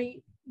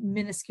very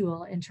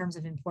minuscule in terms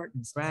of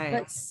importance.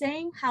 But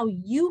saying how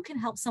you can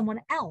help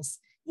someone else,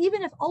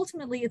 even if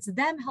ultimately it's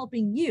them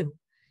helping you.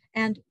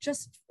 And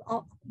just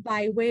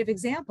by way of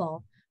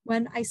example,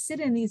 when I sit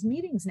in these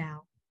meetings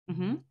now,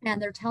 and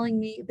they're telling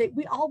me that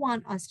we all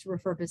want us to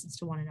refer business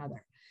to one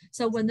another.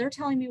 So when they're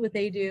telling me what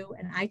they do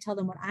and I tell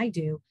them what I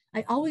do,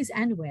 I always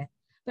end with,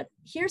 but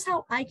here's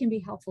how I can be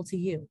helpful to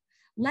you.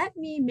 Let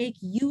me make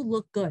you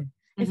look good.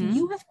 If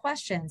you have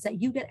questions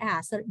that you get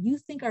asked that you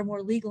think are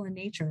more legal in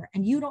nature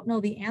and you don't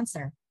know the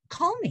answer,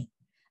 call me.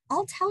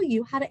 I'll tell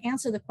you how to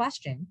answer the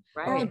question,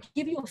 or I'll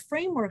give you a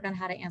framework on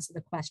how to answer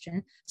the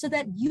question so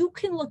that you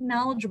can look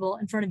knowledgeable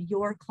in front of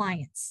your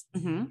clients.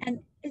 And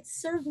it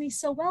served me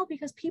so well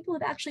because people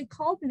have actually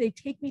called me. They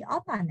take me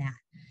up on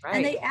that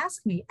and they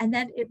ask me, and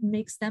then it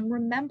makes them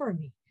remember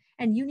me.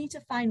 And you need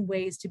to find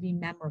ways to be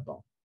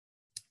memorable.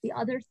 The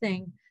other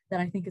thing that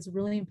I think is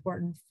really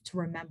important to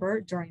remember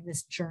during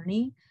this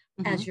journey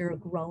as you're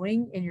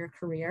growing in your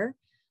career,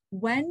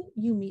 when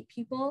you meet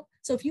people,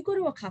 so if you go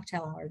to a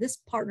cocktail hour, this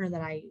partner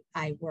that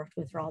I worked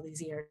with for all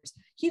these years,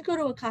 he'd go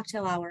to a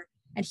cocktail hour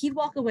and he'd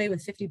walk away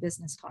with 50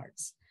 business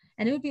cards.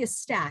 And it would be a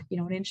stack,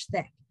 an inch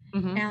thick.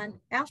 And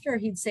after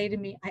he'd say to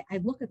me,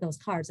 I'd look at those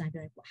cards and I'd be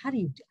like, well, how do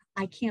you do?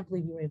 I can't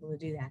believe you were able to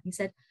do that. He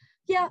said,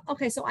 yeah,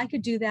 okay, so I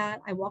could do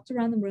that. I walked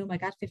around the room, I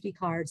got 50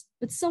 cards,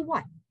 but so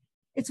what?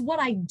 It's what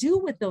I do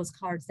with those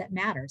cards that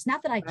matters,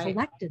 not that I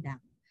collected them.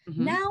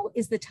 Now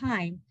is the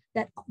time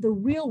that the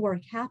real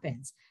work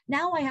happens.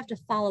 Now I have to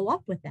follow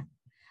up with them.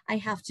 I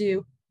have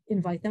to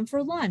invite them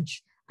for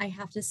lunch. I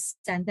have to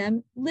send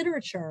them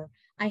literature.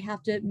 I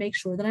have to make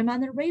sure that I'm on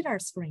their radar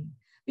screen,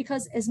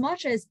 because as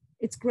much as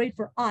it's great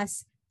for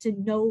us to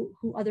know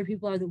who other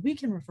people are that we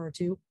can refer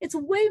to, it's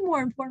way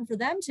more important for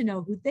them to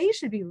know who they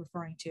should be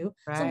referring to.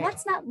 Right. So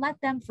let's not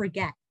let them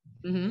forget.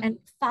 And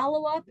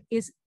follow up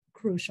is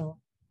crucial.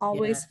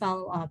 Always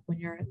follow up when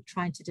you're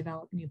trying to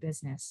develop a new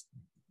business.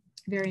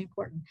 Very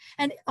important.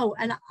 And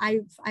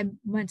I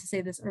meant to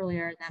say this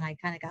earlier, and then I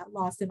kind of got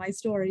lost in my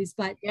stories,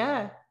 but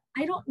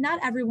not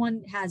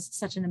everyone has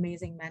such an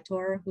amazing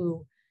mentor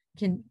who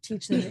can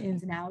teach them the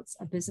ins and outs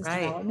of business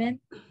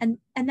development. And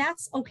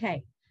that's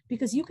okay,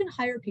 because you can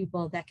hire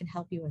people that can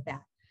help you with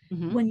that.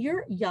 When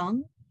you're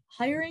young,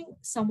 hiring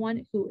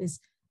someone who is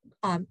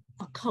a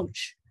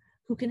coach,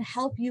 who can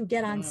help you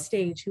get on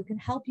stage, who can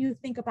help you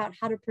think about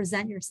how to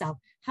present yourself,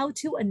 how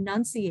to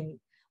enunciate,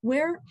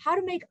 how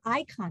to make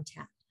eye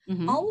contact.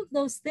 All of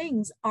those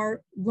things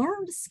are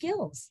learned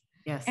skills.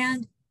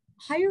 And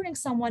hiring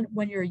someone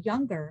when you're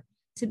younger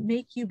to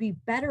make you be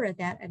better at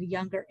that at a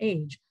younger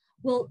age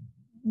will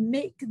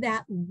make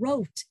that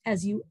rote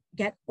as you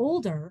get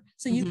older,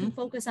 so you can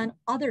focus on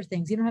other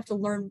things. You don't have to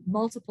learn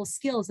multiple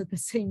skills at the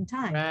same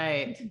time.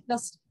 You can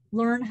just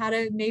learn how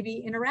to maybe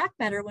interact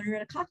better when you're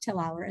at a cocktail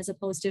hour, as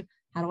opposed to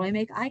how do I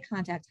make eye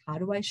contact? How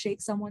do I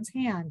shake someone's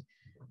hand?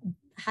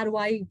 How do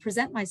I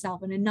present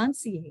myself and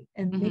enunciate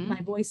and make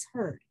my voice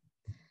heard?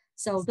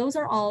 So those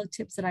are all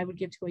tips that I would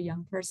give to a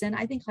young person.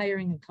 I think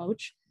hiring a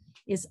coach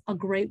is a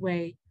great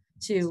way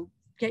to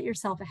get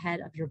yourself ahead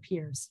of your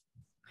peers.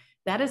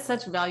 That is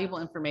such valuable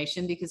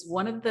information, because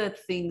one of the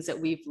things that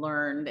we've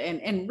learned,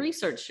 and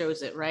research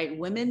shows it, right?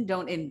 Women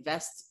don't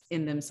invest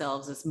in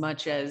themselves as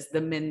much as the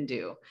men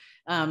do,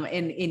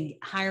 in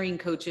hiring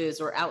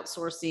coaches or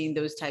outsourcing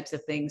those types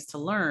of things to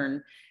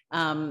learn.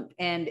 And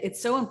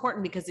it's so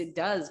important because it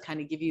does kind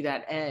of give you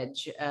that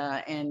edge,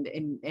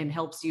 and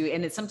helps you.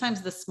 And it's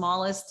sometimes the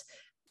smallest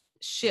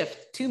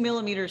shift, 2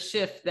 millimeter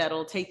shift,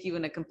 that'll take you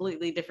in a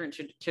completely different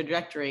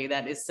trajectory.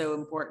 That is so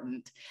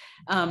important.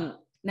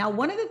 Now,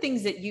 one of the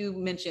things that you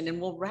mentioned, and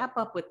we'll wrap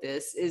up with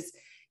this, is,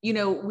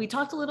 we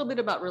talked a little bit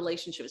about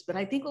relationships, but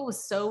I think what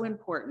was so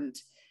important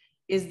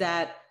is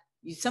that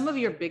some of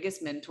your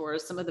biggest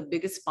mentors, some of the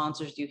biggest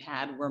sponsors you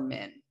had were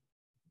men.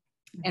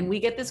 And we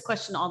get this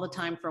question all the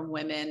time from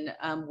women,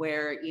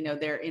 where,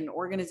 they're in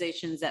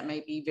organizations that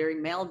may be very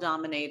male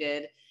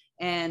dominated,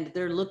 and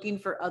they're looking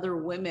for other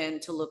women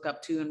to look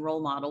up to and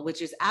role model,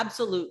 which is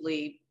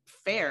absolutely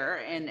fair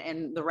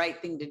and the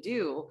right thing to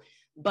do.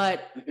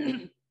 But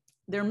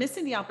they're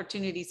missing the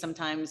opportunity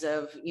sometimes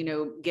of,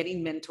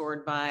 getting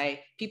mentored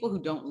by people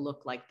who don't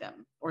look like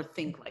them or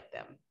think like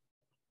them.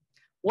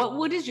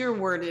 What is your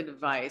word of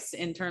advice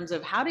in terms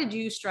of how did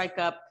you strike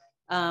up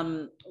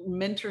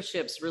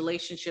mentorships,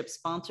 relationships,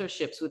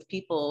 sponsorships with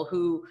people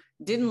who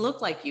didn't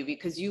look like you,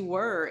 because you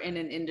were in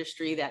an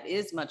industry that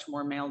is much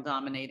more male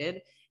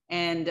dominated?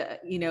 And,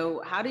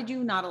 how did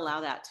you not allow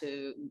that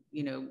to,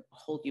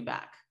 hold you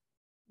back?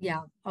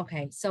 Yeah.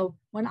 Okay. So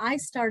when I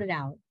started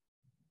out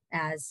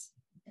as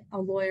a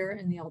lawyer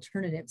in the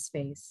alternative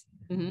space,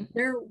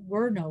 there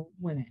were no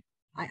women.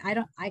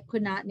 I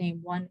could not name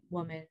one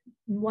woman,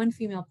 one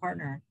female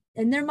partner.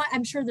 And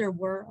I'm sure there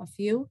were a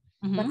few,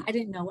 but I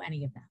didn't know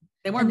any of them.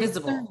 They weren't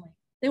visible.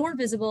 They weren't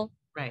visible.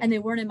 Right. And they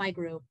weren't in my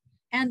group.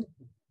 And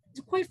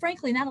quite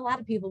frankly, not a lot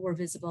of people were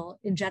visible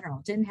in general.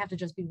 It didn't have to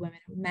just be women,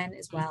 men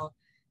as well,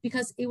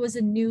 because it was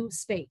a new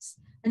space.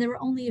 And there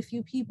were only a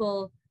few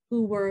people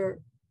who were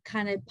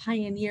kind of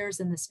pioneers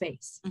in the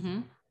space.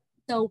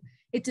 So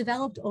it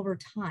developed over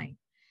time.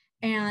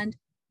 And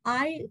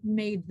I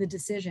made the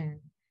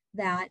decision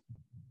that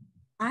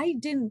I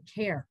didn't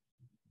care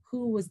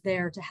who was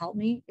there to help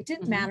me. It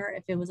didn't matter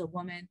if it was a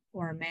woman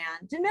or a man.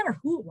 It didn't matter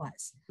who it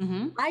was.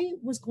 I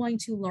was going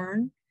to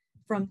learn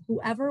from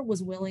whoever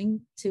was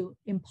willing to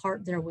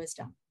impart their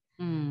wisdom.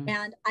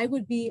 And I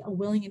would be a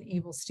willing and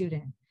able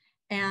student.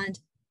 And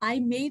I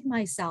made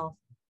myself,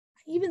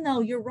 even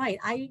though you're right,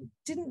 I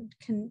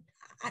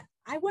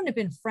wouldn't have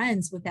been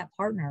friends with that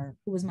partner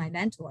who was my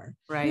mentor.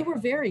 Right. We were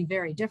very,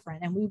 very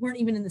different. And we weren't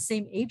even in the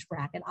same age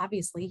bracket.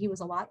 Obviously, he was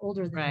a lot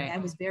older than me. I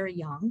was very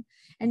young.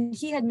 And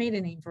he had made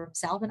a name for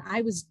himself. And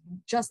I was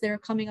just there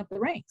coming up the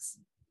ranks.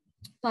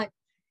 But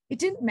it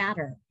didn't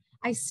matter.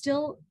 I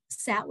still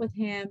sat with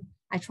him.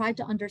 I tried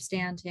to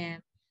understand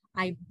him.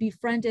 I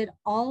befriended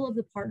all of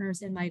the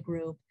partners in my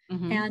group.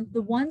 And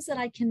the ones that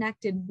I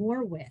connected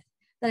more with,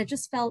 that I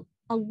just felt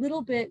a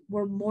little bit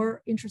were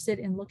more interested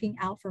in looking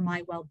out for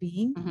my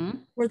well-being,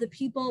 were the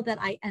people that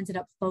I ended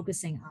up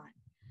focusing on.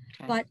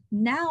 Okay. But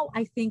now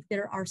I think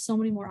there are so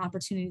many more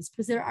opportunities,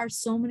 because there are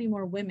so many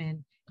more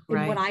women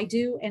in what I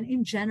do. And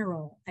in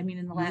general, I mean,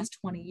 in the last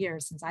 20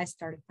 years since I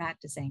started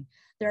practicing,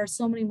 there are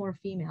so many more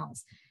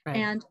females.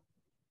 And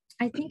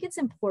I think it's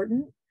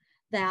important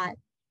that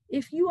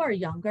if you are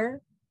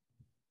younger,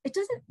 it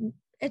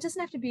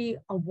doesn't have to be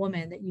a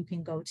woman that you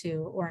can go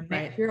to, or a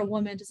man. If you're a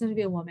woman, it doesn't have to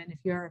be a woman. If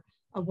you're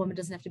a woman,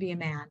 doesn't have to be a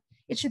man.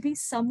 It should be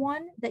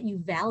someone that you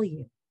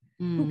value,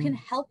 who can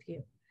help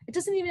you. It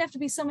doesn't even have to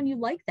be someone you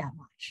like that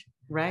much.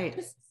 Right.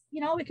 Just,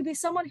 it could be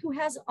someone who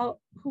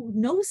who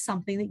knows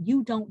something that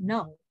you don't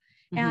know.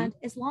 And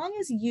as long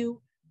as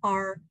you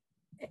are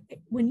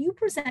when you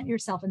present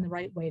yourself in the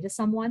right way to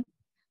someone,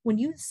 when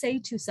you say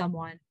to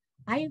someone,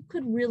 I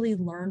could really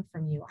learn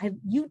from you.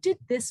 You did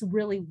this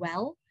really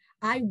well.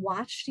 I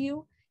watched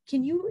you.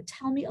 Can you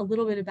tell me a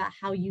little bit about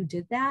how you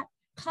did that?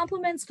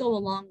 Compliments go a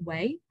long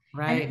way.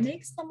 Right. And it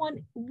makes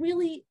someone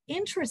really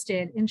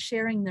interested in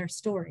sharing their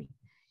story.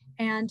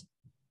 And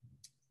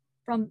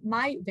from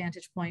my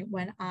vantage point,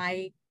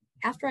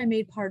 after I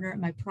made partner at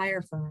my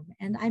prior firm,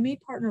 and I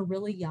made partner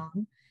really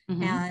young,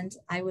 and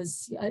I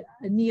was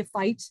a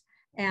neophyte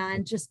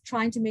and just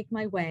trying to make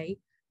my way,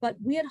 but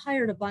we had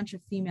hired a bunch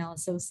of female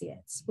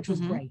associates, which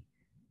was great.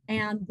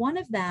 And one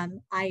of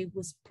them I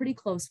was pretty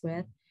close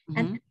with,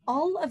 and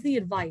all of the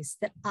advice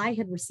that I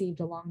had received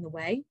along the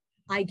way,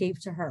 I gave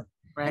to her.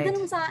 Right. And then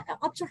it was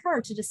up to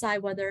her to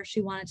decide whether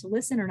she wanted to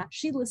listen or not.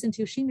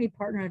 She made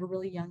partner at a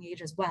really young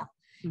age as well.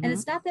 And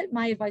it's not that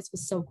my advice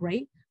was so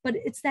great, but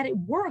it's that it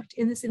worked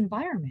in this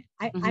environment.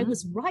 I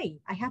was right.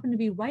 I happened to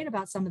be right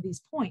about some of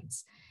these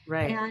points.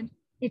 Right. And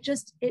it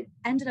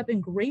ended up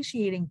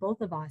ingratiating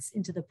both of us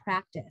into the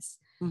practice.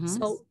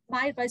 So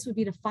my advice would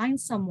be to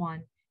find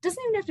someone,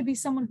 doesn't even have to be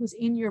someone who's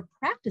in your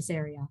practice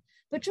area,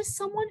 but just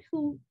someone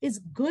who is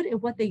good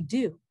at what they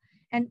do,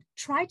 and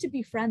try to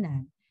befriend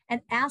them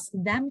and ask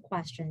them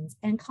questions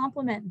and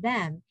compliment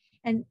them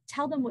and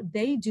tell them what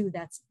they do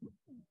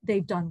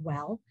they've done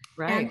well.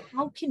 Right. And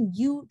how can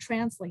you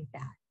translate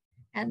that?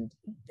 And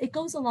it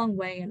goes a long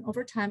way. And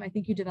over time, I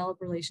think you develop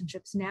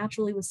relationships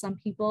naturally with some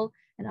people,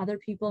 and other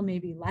people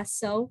maybe less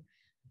so.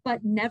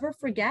 But never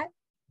forget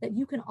that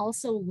you can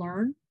also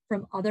learn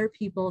from other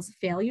people's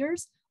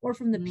failures or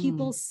from the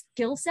people's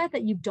skill set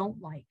that you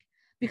don't like.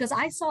 Because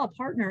I saw a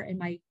partner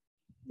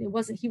he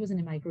wasn't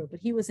in my group, but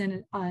he was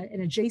in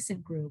an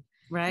adjacent group.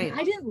 Right. And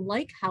I didn't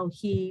like how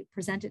he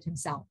presented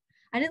himself.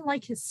 I didn't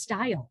like his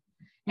style.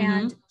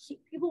 And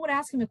people would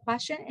ask him a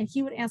question and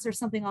he would answer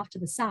something off to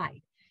the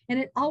side. And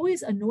it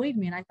always annoyed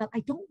me. And I thought,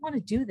 I don't want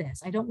to do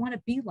this. I don't want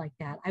to be like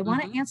that. I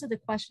want to answer the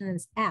question that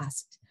is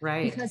asked.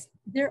 Right. Because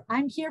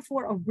I'm here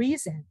for a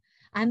reason.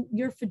 I'm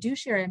your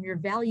fiduciary. I'm your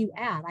value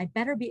add. I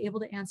better be able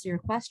to answer your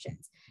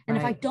questions. And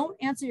if I don't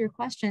answer your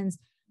questions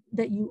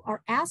that you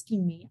are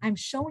asking me, I'm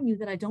showing you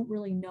that I don't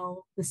really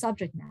know the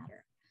subject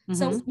matter.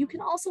 So you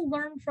can also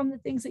learn from the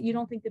things that you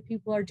don't think that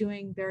people are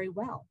doing very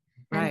well.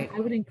 And I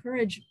would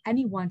encourage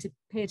anyone to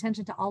pay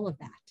attention to all of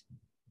that.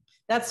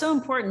 That's so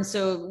important.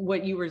 So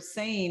what you were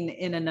saying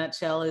in a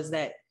nutshell is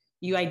that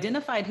you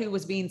identified who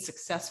was being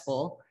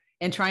successful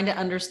and trying to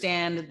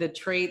understand the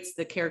traits,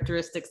 the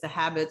characteristics, the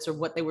habits, or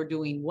what they were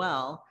doing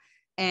well.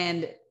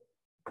 And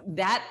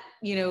that,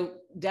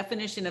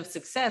 definition of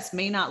success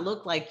may not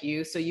look like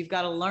you. So you've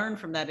got to learn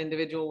from that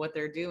individual what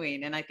they're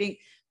doing. And I think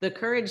the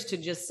courage to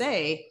just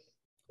say,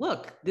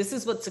 look, this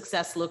is what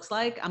success looks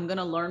like. I'm going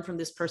to learn from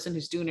this person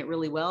who's doing it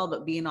really well,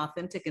 but being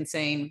authentic and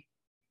saying,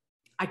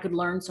 I could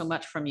learn so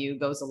much from you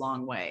goes a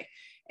long way,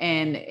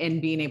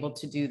 and being able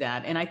to do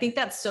that. And I think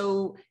that's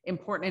so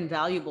important and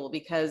valuable,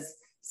 because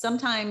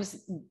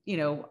sometimes,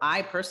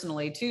 I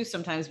personally too,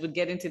 sometimes would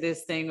get into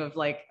this thing of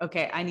like,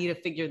 okay, I need to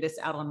figure this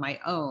out on my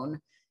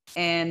own.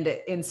 And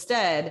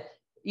instead,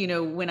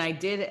 when I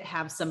did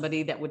have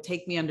somebody that would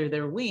take me under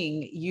their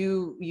wing,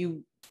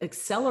 you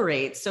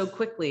accelerate so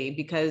quickly,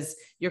 because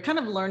you're kind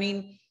of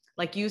learning,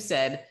 like you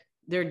said,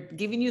 they're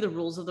giving you the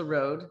rules of the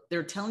road.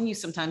 They're telling you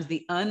sometimes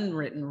the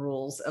unwritten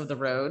rules of the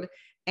road.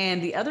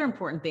 And the other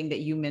important thing that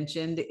you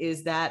mentioned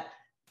is that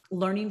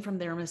learning from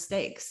their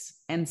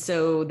mistakes. And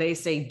so they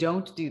say,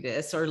 don't do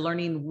this, or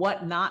learning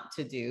what not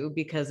to do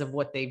because of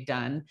what they've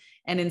done.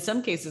 And in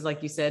some cases,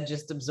 like you said,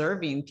 just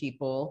observing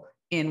people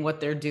in what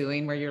they're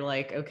doing, where you're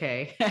like,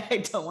 okay, I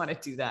don't want to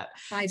do that.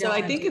 So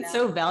I think it's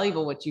so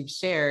valuable what you've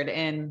shared.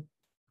 And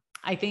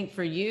I think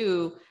for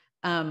you,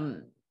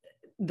 the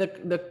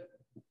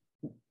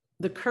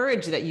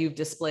courage that you've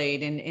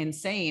displayed in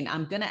saying,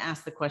 I'm going to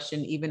ask the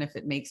question, even if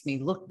it makes me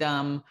look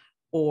dumb,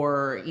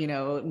 or,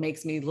 it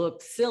makes me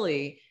look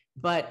silly,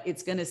 but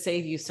it's going to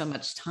save you so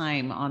much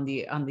time on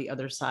the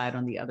other side,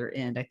 on the other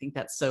end. I think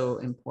that's so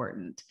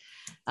important.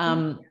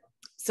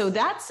 So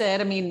that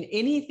said,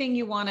 anything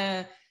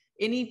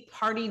any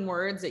parting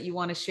words that you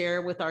want to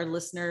share with our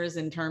listeners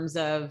in terms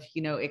of,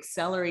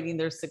 accelerating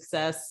their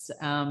success?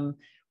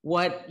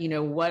 What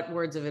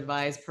words of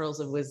advice, pearls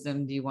of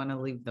wisdom do you want to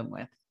leave them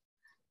with?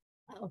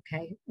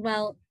 Okay.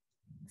 Well,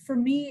 for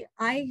me,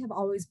 I have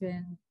always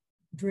been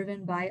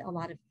driven by a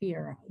lot of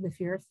fear, the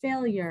fear of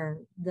failure,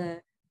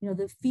 the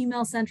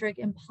female-centric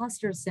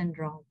imposter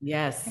syndrome.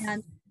 Yes.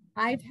 And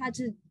I've had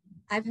to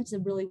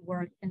really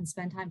work and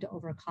spend time to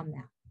overcome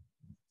that.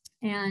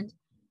 And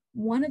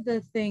one of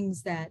the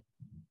things that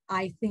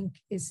I think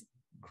is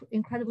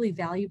incredibly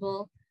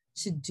valuable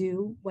to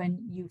do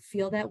when you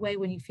feel that way,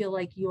 when you feel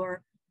like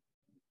you're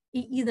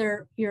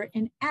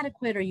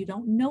inadequate, or you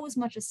don't know as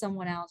much as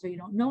someone else, or you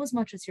don't know as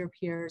much as your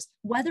peers,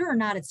 whether or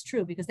not it's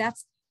true, because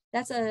that's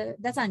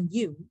on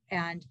you.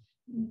 And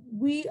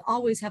we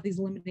always have these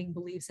limiting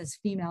beliefs as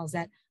females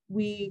that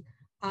we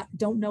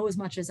don't know as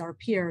much as our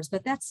peers,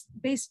 but that's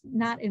based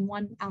not in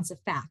 1 ounce of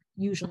fact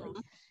usually.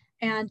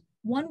 And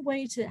one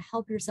way to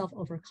help yourself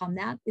overcome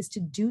that is to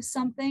do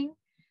something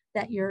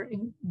that you're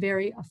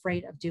very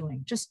afraid of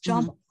doing. Just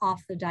jump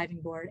off the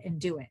diving board and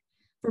do it.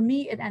 For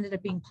me, it ended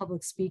up being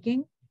public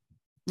speaking.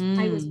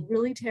 I was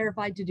really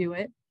terrified to do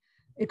it.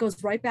 It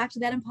goes right back to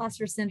that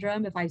imposter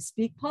syndrome. If I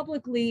speak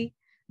publicly,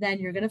 then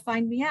you're going to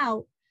find me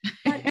out.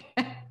 But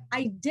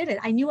I did it.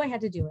 I knew I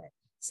had to do it.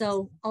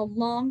 So a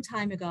long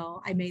time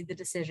ago, I made the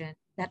decision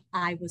that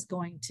I was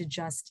going to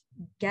just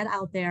get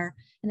out there.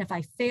 And if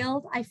I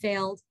failed, I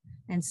failed.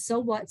 And so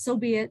what? So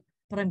be it.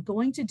 But I'm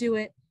going to do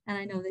it. And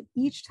I know that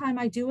each time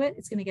I do it,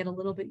 it's going to get a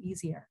little bit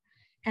easier.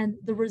 And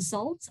the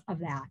results of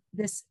that,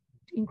 this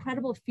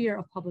incredible fear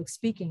of public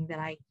speaking that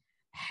I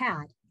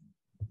had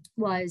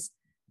was,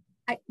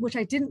 which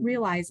I didn't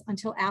realize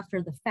until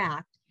after the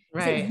fact,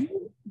 right? Is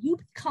that you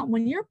become,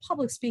 when you're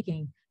public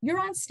speaking, you're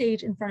on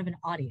stage in front of an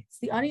audience.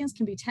 The audience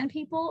can be 10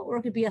 people or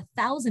it could be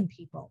 1,000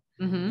 people,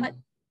 but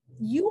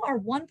you are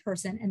one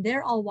person and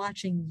they're all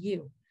watching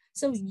you.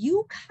 So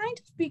you kind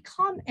of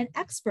become an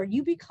expert.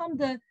 You become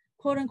the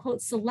quote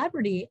unquote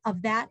celebrity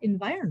of that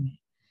environment,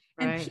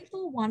 and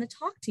people want to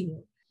talk to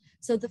you.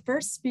 So the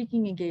first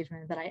speaking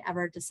engagement that I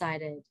ever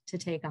decided to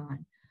take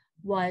on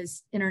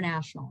was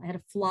international. I had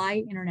to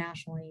fly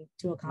internationally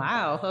to a conference.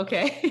 Wow.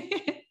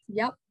 Okay.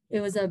 Yep.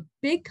 It was a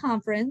big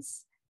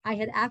conference. I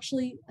had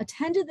actually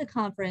attended the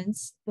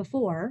conference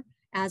before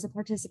as a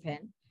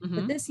participant,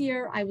 but this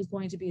year I was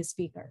going to be a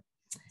speaker.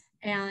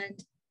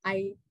 And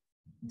I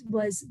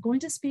was going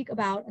to speak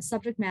about a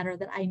subject matter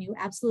that I knew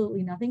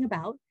absolutely nothing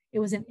about. It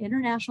was an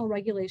international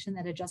regulation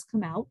that had just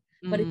come out,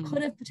 but it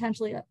could have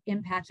potentially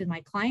impacted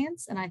my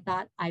clients. And I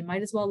thought I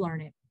might as well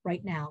learn it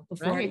right now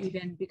before it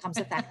even becomes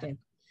effective.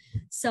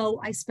 So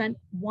I spent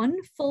 1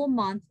 full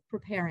month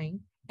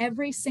preparing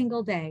every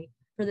single day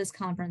for this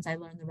conference. I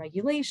learned the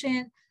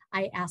regulation.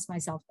 I asked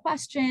myself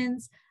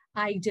questions.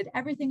 I did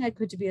everything I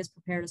could to be as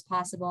prepared as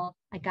possible.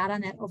 I got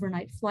on that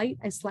overnight flight.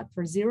 I slept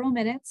for 0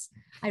 minutes.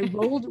 I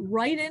rolled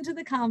right into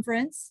the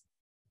conference.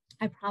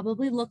 I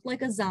probably looked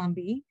like a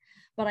zombie,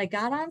 but I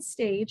got on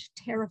stage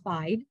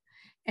terrified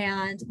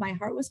and my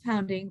heart was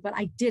pounding, but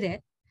I did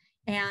it.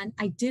 And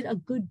I did a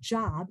good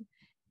job.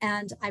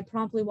 And I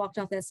promptly walked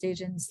off that stage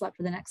and slept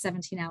for the next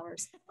 17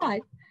 hours. But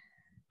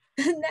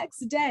the next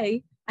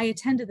day, I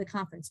attended the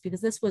conference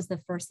because this was the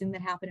first thing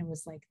that happened. It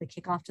was like the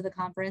kickoff to the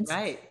conference.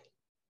 Right.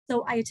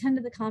 So I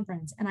attended the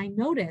conference and I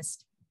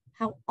noticed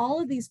how all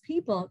of these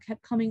people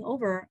kept coming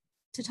over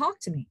to talk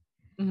to me.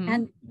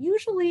 And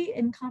usually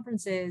in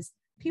conferences,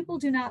 people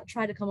do not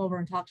try to come over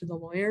and talk to the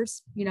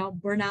lawyers. You know,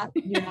 we're not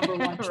your number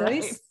one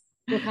choice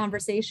for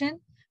conversation.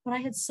 But I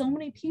had so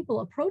many people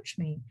approach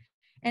me.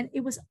 And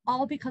it was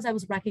all because I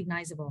was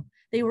recognizable.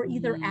 They were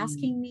either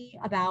asking me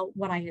about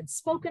what I had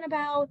spoken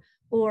about,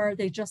 or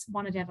they just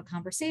wanted to have a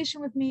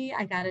conversation with me.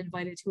 I got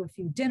invited to a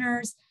few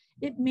dinners.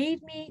 It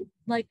made me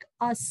like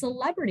a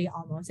celebrity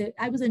almost.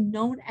 I was a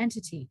known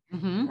entity.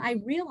 And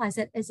I realized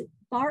that as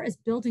far as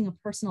building a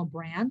personal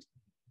brand,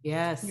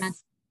 and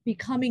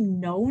becoming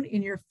known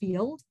in your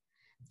field,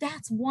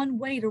 that's one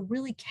way to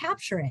really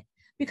capture it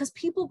because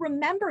people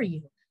remember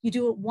you. You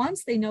do it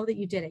once, they know that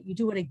you did it. You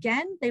do it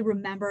again, they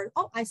remember,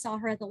 oh, I saw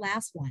her at the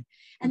last one.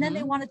 And then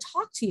they want to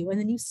talk to you. And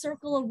then you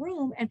circle a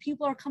room and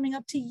people are coming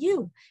up to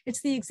you.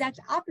 It's the exact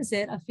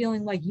opposite of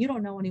feeling like you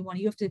don't know anyone.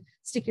 You have to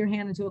stick your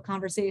hand into a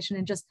conversation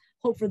and just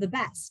hope for the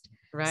best.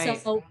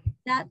 So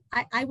that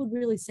I would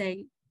really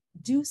say,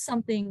 do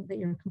something that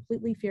you're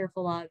completely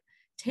fearful of.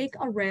 Take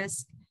a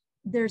risk.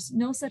 There's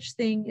no such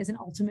thing as an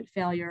ultimate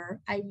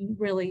failure. I mean,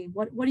 really,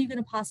 what are you going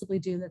to possibly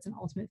do that's an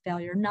ultimate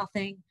failure?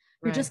 Nothing.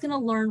 You're just going to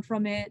learn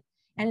from it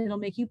and it'll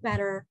make you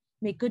better,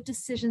 make good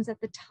decisions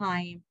at the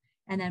time,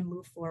 and then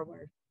move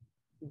forward.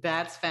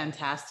 That's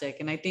fantastic.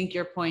 And I think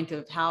your point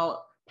of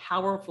how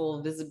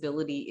powerful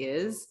visibility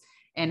is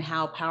and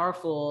how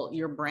powerful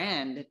your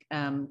brand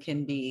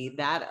can be,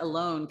 that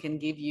alone can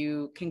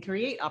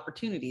create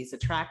opportunities,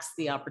 attracts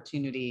the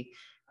opportunity.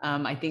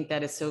 I think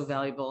that is so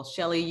valuable.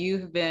 Shelley,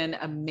 you've been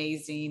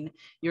amazing.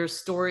 Your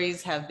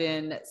stories have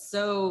been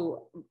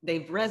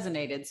they've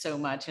resonated so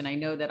much. And I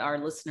know that our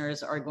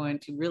listeners are going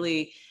to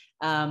really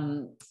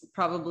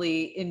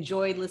probably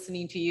enjoy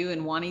listening to you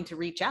and wanting to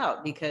reach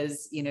out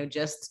because,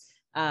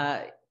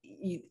 the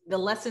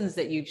lessons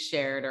that you've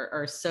shared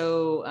are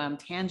so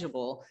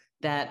tangible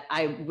that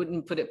I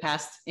wouldn't put it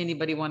past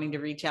anybody wanting to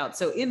reach out.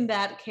 So in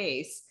that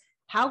case,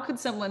 how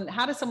does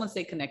someone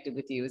stay connected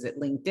with you? Is it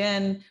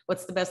LinkedIn?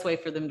 What's the best way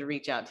for them to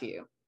reach out to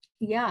you?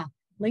 Yeah,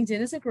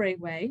 LinkedIn is a great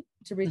way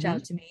to reach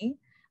out to me.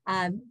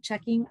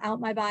 Checking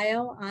out my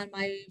bio on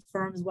my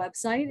firm's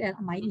website and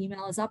my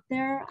email is up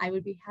there. I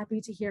would be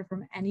happy to hear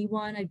from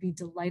anyone. I'd be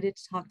delighted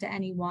to talk to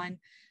anyone.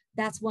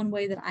 That's one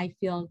way that I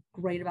feel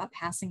great about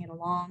passing it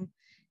along.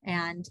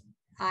 And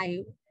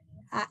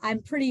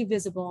I'm pretty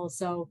visible.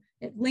 So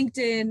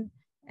LinkedIn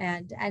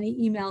and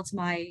any email to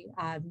my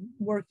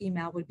work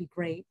email would be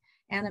great.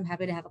 And I'm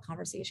happy to have a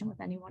conversation with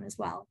anyone as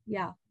well.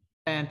 Yeah.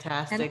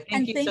 Fantastic.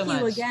 And thank you so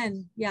much.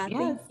 Again. Yeah.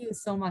 Thank you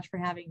so much for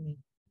having me.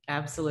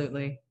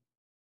 Absolutely.